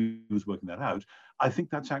how he was working that out, I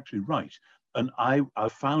think that's actually right. And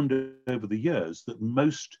I've found over the years that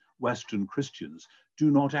most Western Christians do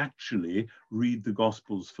not actually read the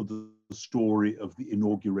Gospels for the story of the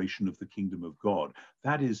inauguration of the kingdom of God.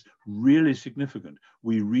 That is really significant.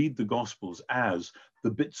 We read the Gospels as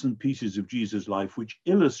the bits and pieces of Jesus' life which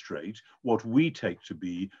illustrate what we take to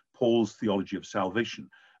be Paul's theology of salvation.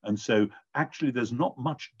 And so actually there's not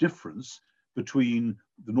much difference between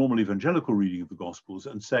the normal evangelical reading of the Gospels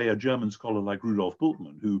and, say, a German scholar like Rudolf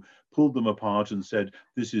Bultmann, who pulled them apart and said,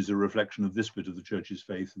 this is a reflection of this bit of the church's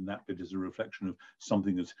faith, and that bit is a reflection of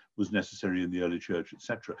something that was necessary in the early church,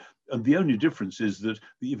 etc. And the only difference is that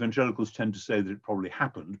the evangelicals tend to say that it probably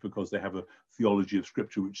happened because they have a theology of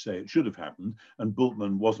scripture which say it should have happened, and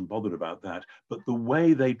Bultmann wasn't bothered about that. But the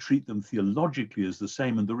way they treat them theologically is the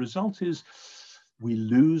same, and the result is we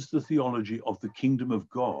lose the theology of the kingdom of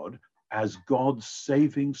God as God's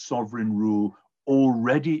saving sovereign rule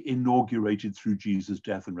already inaugurated through Jesus'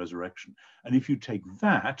 death and resurrection. And if you take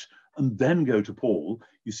that and then go to Paul,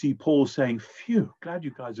 you see Paul saying, phew, glad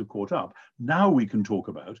you guys have caught up. Now we can talk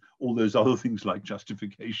about all those other things like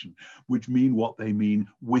justification, which mean what they mean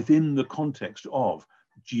within the context of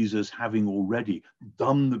Jesus having already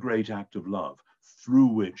done the great act of love through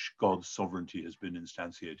which God's sovereignty has been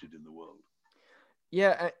instantiated in the world.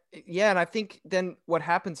 Yeah, and I think then what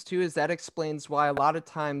happens too is that explains why a lot of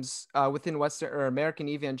times within Western or American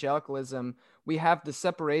evangelicalism, we have the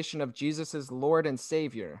separation of Jesus as Lord and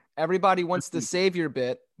Savior. Everybody wants the Absolutely. Savior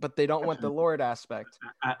bit, but they don't want the Absolutely. Lord aspect.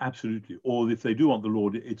 Absolutely. Or if they do want the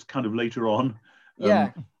Lord, it's kind of later on.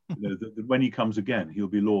 Yeah, That when he comes again, he'll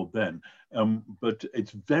be Lord then. But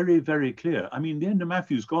it's very, very clear. I mean, the end of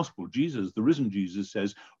Matthew's gospel, Jesus, the risen Jesus,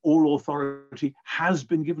 says, all authority has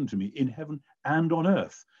been given to me in heaven and on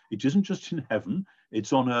earth. It isn't just in heaven,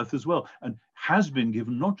 it's on earth as well. And has been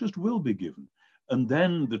given, not just will be given. And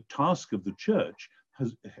then the task of the church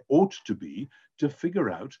ought to be to figure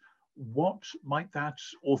out what might that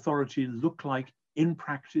authority look like in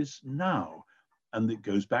practice now. And it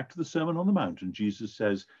goes back to the Sermon on the Mount. And Jesus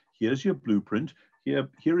says, here's your blueprint.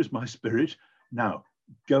 Here is my spirit. Now,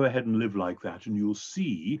 go ahead and live like that. And you'll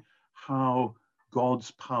see how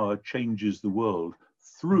God's power changes the world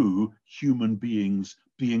through human beings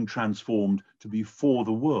being transformed to be for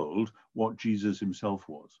the world what Jesus himself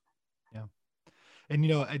was. Yeah. And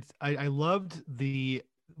I loved the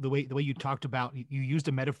way you talked about, you used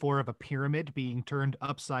a metaphor of a pyramid being turned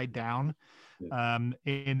upside down.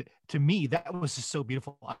 And to me, that was just so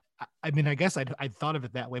beautiful. I mean, I guess I'd thought of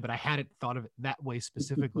it that way, but I hadn't thought of it that way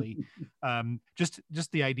specifically.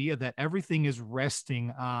 Just the idea that everything is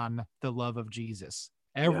resting on the love of Jesus.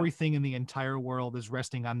 Everything in the entire world is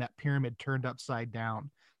resting on that pyramid turned upside down.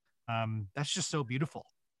 That's just so beautiful.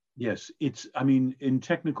 Yes, I mean, in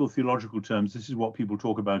technical theological terms, this is what people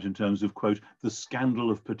talk about in terms of, quote, the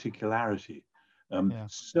scandal of particularity.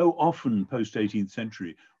 So often post 18th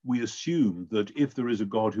century, we assume that if there is a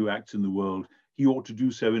God who acts in the world, he ought to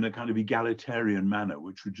do so in a kind of egalitarian manner,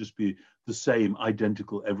 which would just be the same,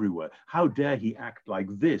 identical everywhere. How dare he act like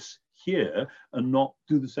this here and not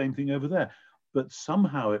do the same thing over there? But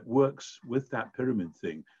somehow it works with that pyramid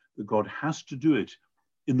thing, that God has to do it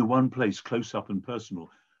in the one place, close up and personal.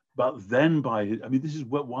 But then this is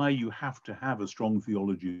why you have to have a strong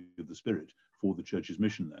theology of the Spirit for the church's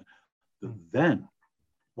mission there. That then,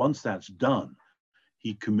 once that's done,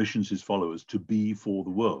 he commissions his followers to be for the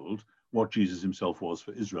world what Jesus himself was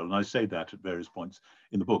for Israel. And I say that at various points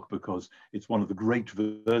in the book because it's one of the great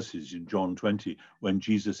verses in John 20 when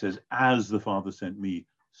Jesus says, as the Father sent me,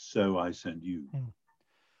 so I send you.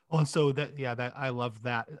 Well, and so that, yeah, that I love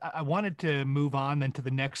that. I wanted to move on then to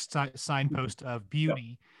the next signpost of Yeah.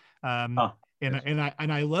 beauty. Um, Ah, yes.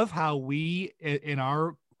 and I love how we in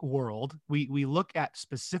our world, we look at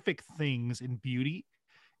specific things in beauty.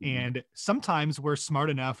 Mhm. And sometimes we're smart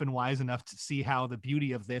enough and wise enough to see how the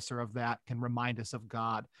beauty of this or of that can remind us of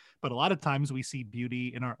God. But a lot of times we see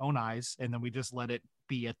beauty in our own eyes and then we just let it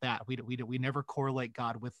be at that. We never correlate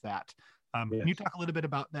God with that. Can you Yes. talk a little bit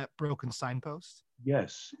about that broken signpost?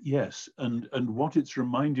 Yes, yes, and what it's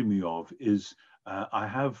reminding me of is I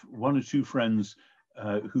have one or two friends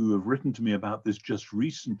who have written to me about this just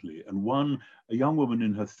recently, and one, a young woman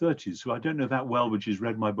in her 30s, who I don't know that well, but she's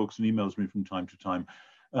read my books and emails me from time to time,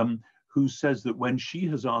 who says that when she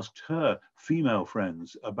has asked her female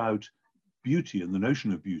friends about beauty and the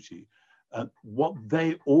notion of beauty, what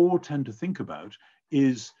they all tend to think about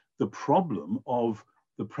is the problem of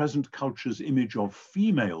the present culture's image of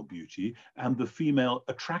female beauty and the female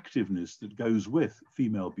attractiveness that goes with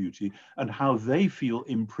female beauty, and how they feel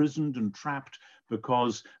imprisoned and trapped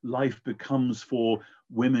because life becomes for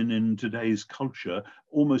women in today's culture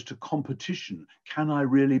almost a competition. Can I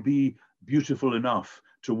really be beautiful enough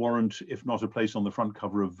to warrant, if not a place on the front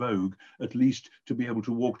cover of Vogue, at least to be able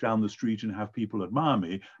to walk down the street and have people admire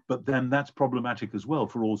me? But then that's problematic as well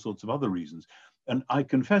for all sorts of other reasons. And I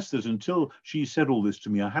confess that until she said all this to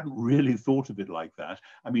me, I hadn't really thought of it like that.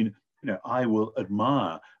 I mean, I will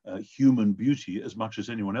admire human beauty as much as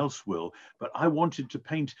anyone else will, but I wanted to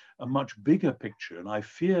paint a much bigger picture. And I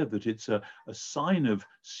fear that it's a sign of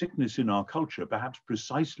sickness in our culture, perhaps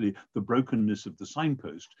precisely the brokenness of the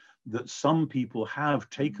signpost, that some people have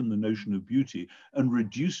taken the notion of beauty and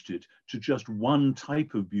reduced it to just one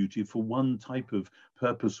type of beauty for one type of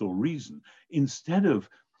purpose or reason, instead of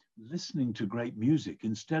listening to great music,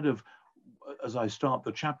 instead of, as I start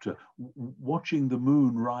the chapter, watching the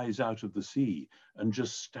moon rise out of the sea and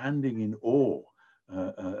just standing in awe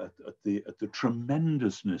at the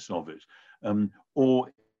tremendousness of it,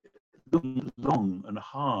 or looking long and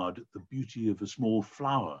hard at the beauty of a small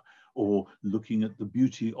flower, or looking at the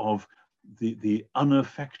beauty of the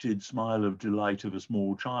unaffected smile of delight of a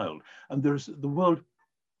small child. And the world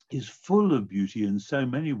is full of beauty in so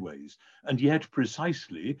many ways. And yet,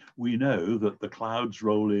 precisely, we know that the clouds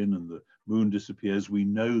roll in and the moon disappears. We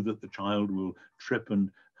know that the child will trip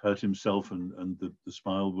and hurt himself and the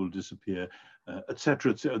smile will disappear,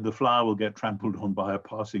 etc. The flower will get trampled on by a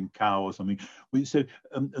passing cow or something.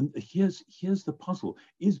 And here's the puzzle.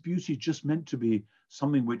 Is beauty just meant to be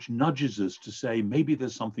something which nudges us to say, maybe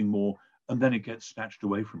there's something more, and then it gets snatched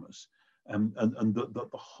away from us? And the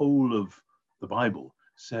whole of the Bible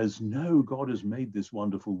says, no, God has made this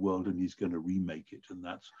wonderful world and he's going to remake it. And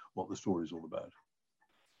that's what the story is all about.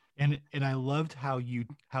 And I loved how you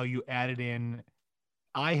added in,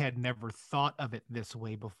 I had never thought of it this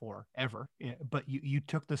way before, ever. But you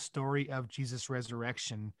took the story of Jesus'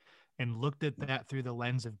 resurrection and looked at that through the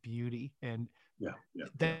lens of beauty. And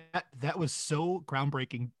that was so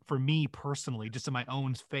groundbreaking for me personally, just in my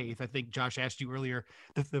own faith. I think Josh asked you earlier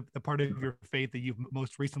the part of your faith that you've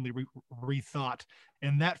most recently rethought,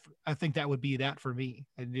 and that, I think that would be that for me,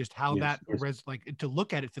 and just how Yes, yes. like to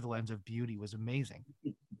look at it through the lens of beauty was amazing.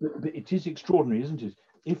 But it is extraordinary, isn't it?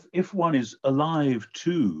 If one is alive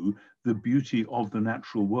to the beauty of the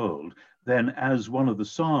natural world, then, as one of the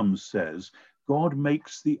Psalms says, God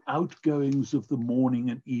makes the outgoings of the morning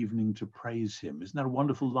and evening to praise him. Isn't that a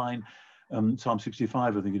wonderful line? Psalm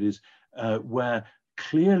 65, I think it is, where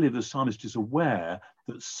clearly the psalmist is aware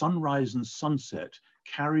that sunrise and sunset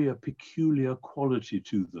carry a peculiar quality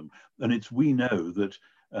to them. And we know that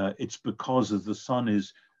it's because as the sun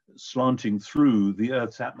is slanting through the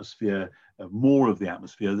Earth's atmosphere, more of the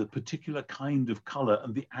atmosphere, the particular kind of color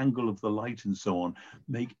and the angle of the light and so on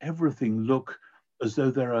make everything look as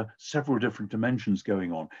though there are several different dimensions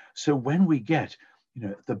going on. So when we get,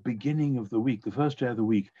 at the beginning of the week, the first day of the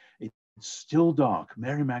week, it's still dark,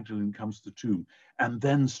 Mary Magdalene comes to the tomb, and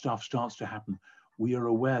then stuff starts to happen. We are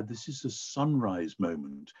aware this is a sunrise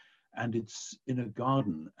moment, and it's in a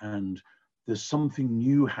garden, and there's something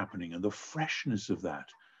new happening, and the freshness of that.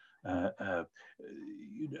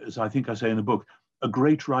 As I think I say in the book, a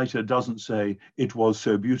great writer doesn't say it was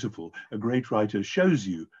so beautiful. A great writer shows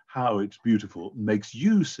you how it's beautiful, makes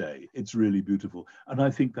you say it's really beautiful. And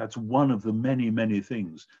I think that's one of the many, many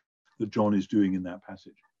things that John is doing in that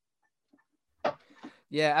passage.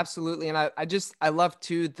 Yeah, absolutely. And I love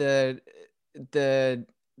too the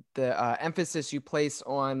emphasis you place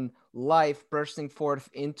on life bursting forth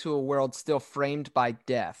into a world still framed by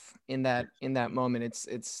death in that moment.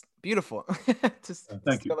 It's beautiful.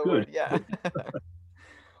 Thank you. Good. Yeah.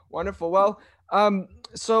 Wonderful. Well,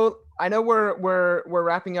 So I know we're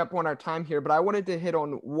wrapping up on our time here, but I wanted to hit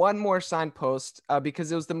on one more signpost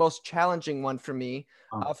because it was the most challenging one for me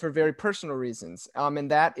for very personal reasons,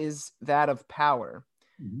 and that is that of power.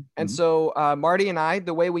 And Mhm. so Marty and I,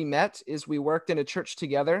 the way we met is we worked in a church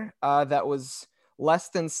together that was less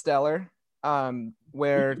than stellar,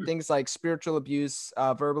 where things like spiritual abuse,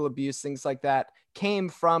 verbal abuse, things like that came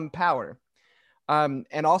from power.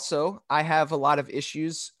 And also, I have a lot of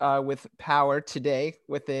issues with power today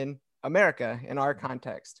within America in our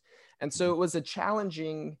context. And so it was a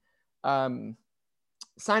challenging um,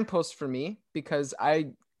 signpost for me because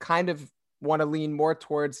I kind of want to lean more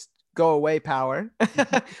towards go away power,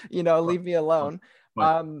 Right, leave me right, alone.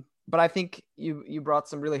 right. But I think you brought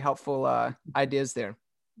some really helpful ideas there.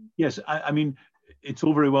 Yes, I mean, it's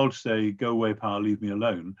all very well to say, go away, power, leave me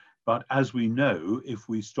alone. But as we know, if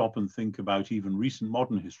we stop and think about even recent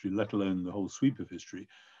modern history, let alone the whole sweep of history,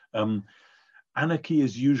 um, anarchy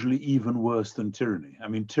is usually even worse than tyranny. I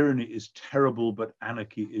mean, tyranny is terrible, but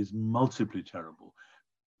anarchy is multiply terrible.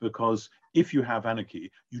 Because if you have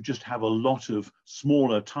anarchy, you just have a lot of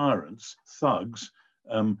smaller tyrants, thugs,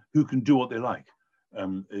 who can do what they like.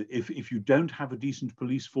 If you don't have a decent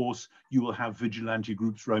police force, you will have vigilante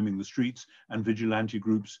groups roaming the streets, and vigilante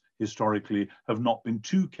groups historically have not been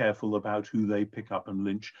too careful about who they pick up and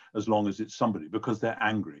lynch as long as it's somebody, because they're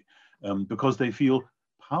angry, because they feel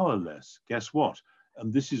powerless. Guess what?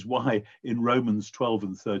 And this is why in Romans 12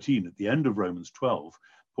 and 13, at the end of Romans 12,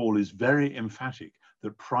 Paul is very emphatic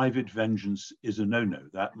that private vengeance is a no-no.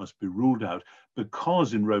 That must be ruled out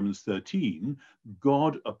because in Romans 13,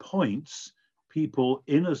 God appoints people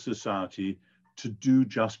in a society to do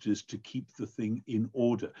justice, to keep the thing in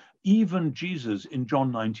order. Even Jesus in John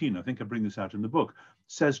 19, I think I bring this out in the book,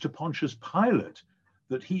 says to Pontius Pilate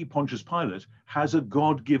that he, Pontius Pilate, has a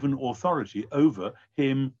God-given authority over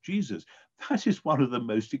him, Jesus. That is one of the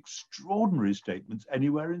most extraordinary statements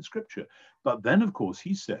anywhere in Scripture. But then, of course,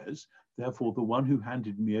 he says, therefore, the one who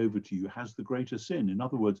handed me over to you has the greater sin. In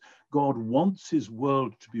other words, God wants his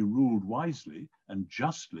world to be ruled wisely and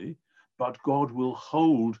justly, but God will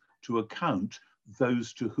hold to account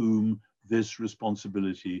those to whom this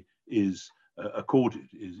responsibility is accorded,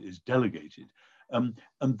 is delegated. And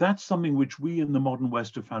that's something which we in the modern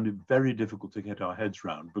West have found it very difficult to get our heads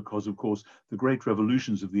around because, of course, the great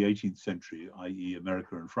revolutions of the 18th century, i.e.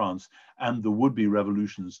 America and France, and the would-be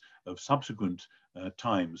revolutions of subsequent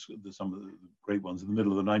times, some of the great ones in the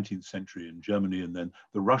middle of the 19th century in Germany and then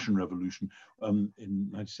the Russian Revolution in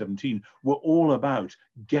 1917, were all about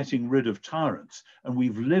getting rid of tyrants. And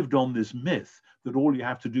we've lived on this myth that all you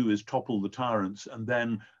have to do is topple the tyrants and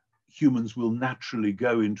then humans will naturally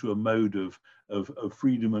go into a mode of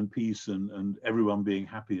freedom and peace and everyone being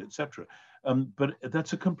happy, etc. But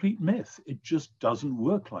that's a complete myth. It just doesn't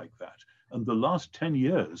work like that. And the last 10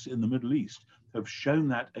 years in the Middle East have shown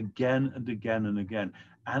that again and again and again.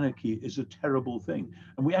 Anarchy is a terrible thing.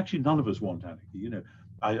 And we actually, none of us want anarchy.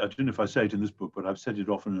 I don't know if I say it in this book, but I've said it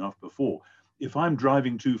often enough before. If I'm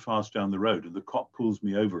driving too fast down the road and the cop pulls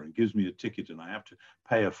me over and gives me a ticket and I have to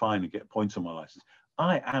pay a fine and get points on my license,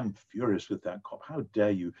 I am furious with that cop. How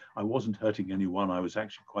dare you? I wasn't hurting anyone. I was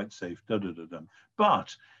actually quite safe. Da, da, da, da.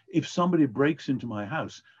 But if somebody breaks into my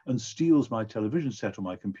house and steals my television set or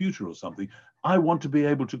my computer or something, I want to be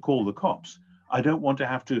able to call the cops. I don't want to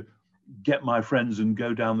have to get my friends and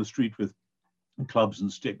go down the street with clubs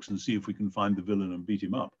and sticks and see if we can find the villain and beat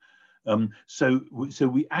him up. So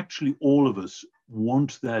we actually, all of us,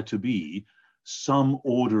 want there to be some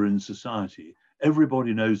order in society.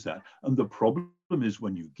 Everybody knows that. And the problem is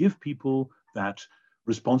when you give people that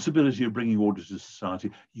responsibility of bringing order to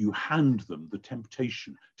society, you hand them the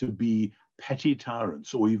temptation to be petty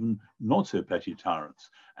tyrants or even not so petty tyrants.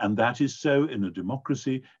 And that is so in a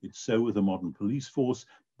democracy, it's so with a modern police force,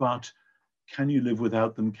 but can you live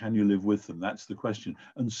without them? Can you live with them? That's the question.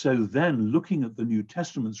 And so then looking at the New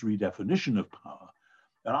Testament's redefinition of power,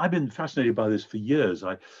 and I've been fascinated by this for years.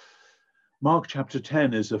 Mark chapter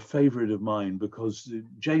 10 is a favorite of mine because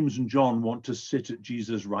James and John want to sit at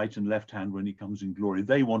Jesus' right and left hand when he comes in glory.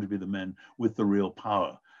 They want to be the men with the real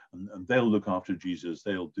power, and they'll look after Jesus.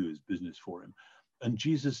 They'll do his business for him. And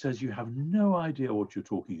Jesus says, you have no idea what you're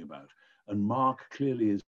talking about. And Mark clearly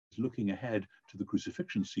is looking ahead to the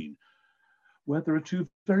crucifixion scene, where there are two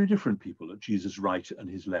very different people at Jesus' right and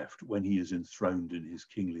his left when he is enthroned in his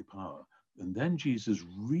kingly power. And then Jesus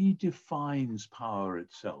redefines power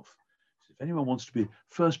itself. If anyone wants to be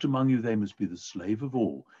first among you, they must be the slave of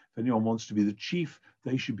all. If anyone wants to be the chief,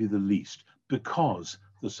 they should be the least, because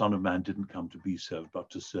the Son of Man didn't come to be served, but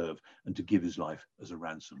to serve and to give his life as a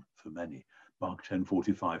ransom for many. Mark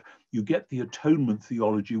 10:45. You get the atonement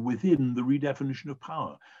theology within the redefinition of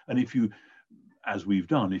power. And if you, as we've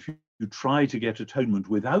done, if you try to get atonement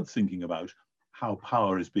without thinking about how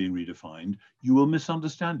power is being redefined, you will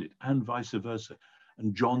misunderstand it, and vice versa.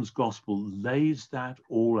 And John's gospel lays that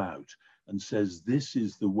all out and says this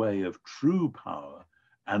is the way of true power.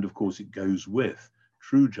 And of course, it goes with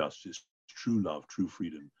true justice, true love, true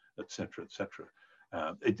freedom, etc., etc.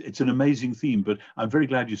 It's an amazing theme, but I'm very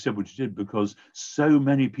glad you said what you did, because so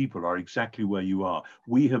many people are exactly where you are.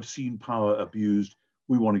 We have seen power abused.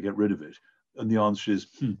 We want to get rid of it. And the answer is,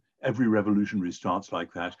 every revolutionary starts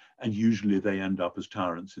like that, and usually they end up as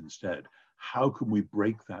tyrants instead. How can we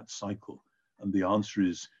break that cycle? And the answer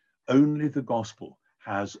is only the gospel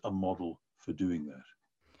has a model for doing that.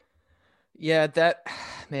 Yeah, that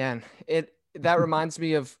reminds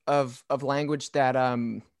me of language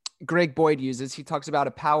that Greg Boyd uses. He talks about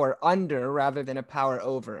a power under rather than a power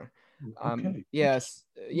over. Okay. Yes,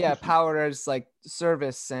 yeah, power as like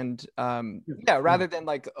service and rather than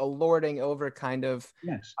like a lording over kind of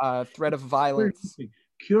threat of violence.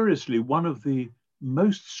 Curiously, one of the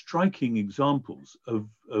most striking examples of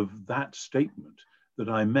that statement that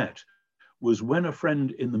I met was when a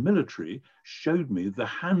friend in the military showed me the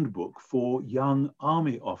handbook for young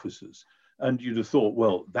army officers. And you'd have thought,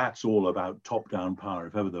 well, that's all about top-down power,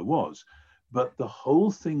 if ever there was. But the whole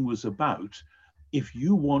thing was about, if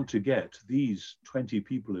you want to get these 20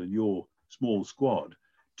 people in your small squad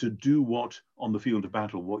to do what on the field of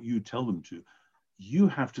battle, what you tell them to, you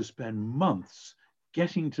have to spend months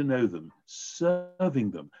getting to know them, serving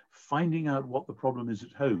them, finding out what the problem is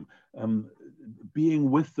at home, being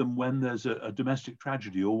with them when there's a domestic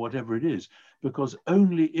tragedy or whatever it is, because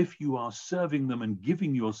only if you are serving them and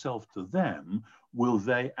giving yourself to them will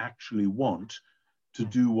they actually want to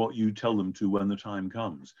do what you tell them to when the time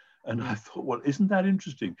comes. And I thought, well, isn't that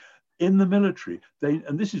interesting? In the military,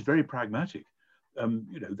 and this is very pragmatic,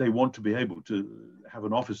 they want to be able to have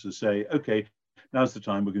an officer say, okay, now's the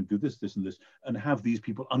time, we're going to do this, this, and this, and have these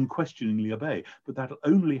people unquestioningly obey. But that'll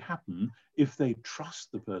only happen if they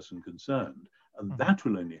trust the person concerned. And that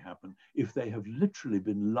will only happen if they have literally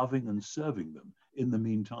been loving and serving them in the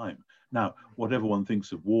meantime. Now, whatever one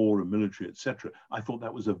thinks of war and military, etc., I thought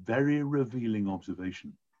that was a very revealing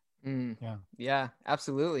observation. Yeah,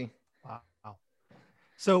 absolutely. Wow.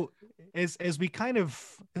 So as we kind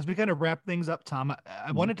of wrap things up, Tom,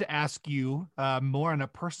 I wanted to ask you more on a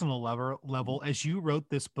personal level, as you wrote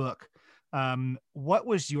this book, what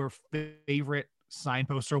was your favorite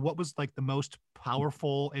signpost, or what was like the most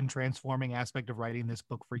powerful and transforming aspect of writing this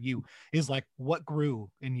book for you? Is like what grew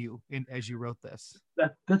in you as you wrote this?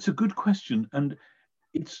 That's a good question. And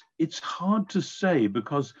it's hard to say,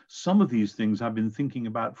 because some of these things I've been thinking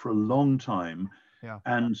about for a long time. Yeah.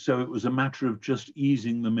 And so it was a matter of just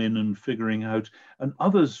easing them in and figuring out, and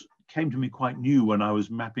others came to me quite new when I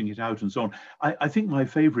was mapping it out and so on. I think my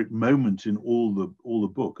favorite moment in all the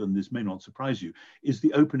book, and this may not surprise you, is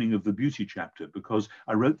the opening of the beauty chapter, because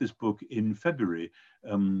I wrote this book in February,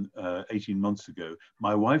 18 months ago.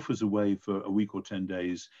 My wife was away for a week or 10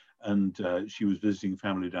 days, and she was visiting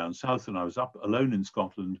family down south, and I was up alone in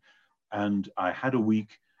Scotland, and I had a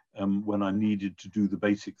week when I needed to do the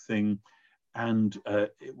basic thing. And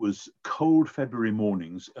it was cold February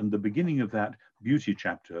mornings, and the beginning of that beauty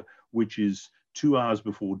chapter, which is 2 hours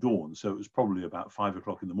before dawn, so it was probably about 5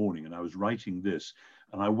 o'clock in the morning, and I was writing this,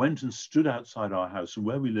 and I went and stood outside our house, and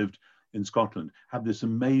where we lived in Scotland had this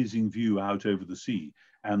amazing view out over the sea,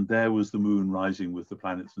 and there was the moon rising with the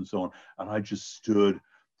planets and so on, and I just stood,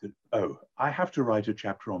 oh, I have to write a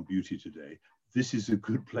chapter on beauty today. This is a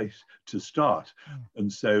good place to start. And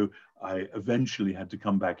so I eventually had to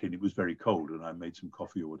come back in. It was very cold, and I made some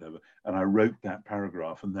coffee or whatever, and I wrote that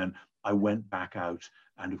paragraph, and then I went back out,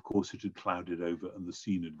 and of course it had clouded over and the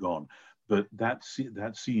scene had gone. But that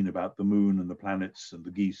scene about the moon and the planets and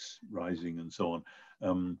the geese rising and so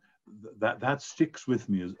on, that sticks with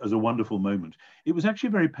me as a wonderful moment. It was actually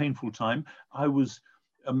a very painful time. I was,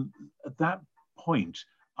 at that point,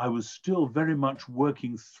 I was still very much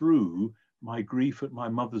working through my grief at my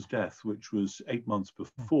mother's death, which was 8 months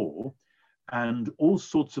before, and all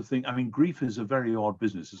sorts of things. I mean, grief is a very odd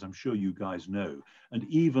business, as I'm sure you guys know. And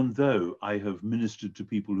even though I have ministered to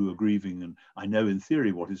people who are grieving, and I know in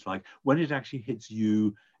theory what it's like, when it actually hits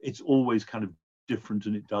you, it's always kind of different,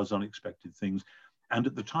 and it does unexpected things. And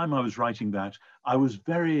at the time I was writing that, I was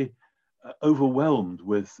very overwhelmed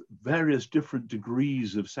with various different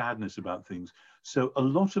degrees of sadness about things. So a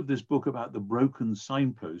lot of this book about the broken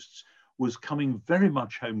signposts was coming very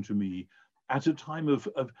much home to me at a time of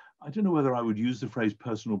I don't know whether I would use the phrase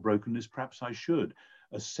personal brokenness, perhaps I should,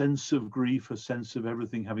 a sense of grief, a sense of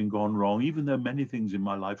everything having gone wrong, even though many things in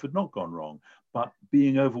my life had not gone wrong. But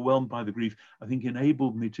being overwhelmed by the grief, I think,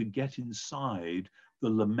 enabled me to get inside the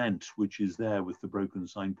lament which is there with the broken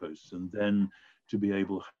signposts, and then to be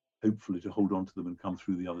able, hopefully, to hold on to them and come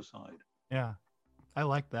through the other side. Yeah, I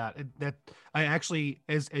like that. That I actually,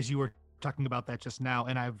 as you were talking about that just now,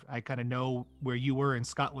 and I kind of know where you were in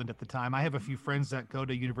Scotland at the time. I have a few friends that go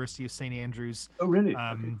to University of St. Andrews. Oh, really?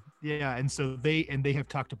 Okay. Yeah, and so they have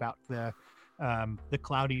talked about the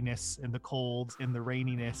cloudiness and the cold and the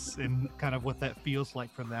raininess and kind of what that feels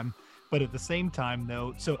like for them. But at the same time,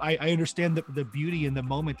 though, so I understand the beauty in the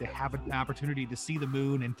moment, to have an opportunity to see the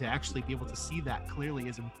moon and to actually be able to see that clearly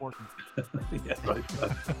is important. Yeah,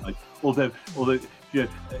 right. Although, yeah,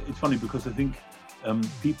 it's funny because I think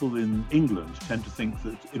people in England tend to think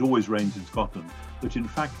that it always rains in Scotland, but in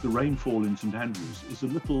fact the rainfall in St Andrews is a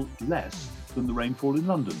little less than the rainfall in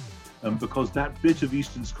London, because that bit of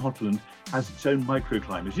eastern Scotland has its own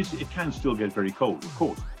microclimate. It can still get very cold, of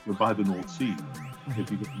course. You're by the North Sea.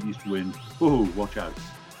 If you get the east wind, watch out.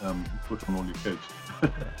 Put on all your coats.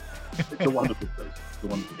 It's a wonderful place. It's a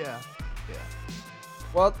wonderful place. Yeah.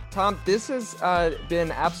 Well, Tom, this has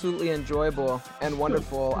been absolutely enjoyable and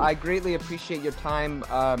wonderful. I greatly appreciate your time.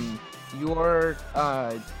 Your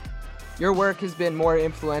work has been more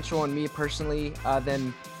influential on me personally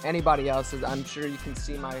than anybody else's. I'm sure you can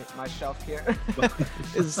see my shelf here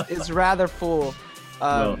is rather full.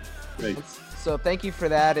 Great. So thank you for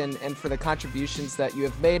that, and for the contributions that you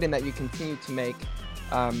have made and that you continue to make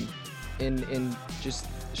in just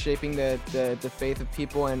shaping the faith of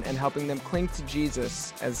people and helping them cling to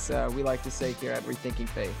Jesus, as we like to say here at Rethinking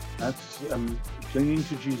Faith. That's clinging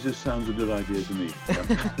to Jesus sounds a good idea to me.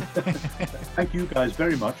 Thank you guys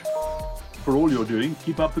very much for all you're doing.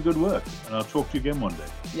 Keep up the good work, and I'll talk to you again one day.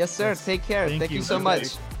 Yes, sir. Take care. Thank you so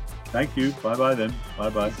much. Thank you. Bye-bye then.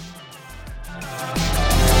 Bye-bye.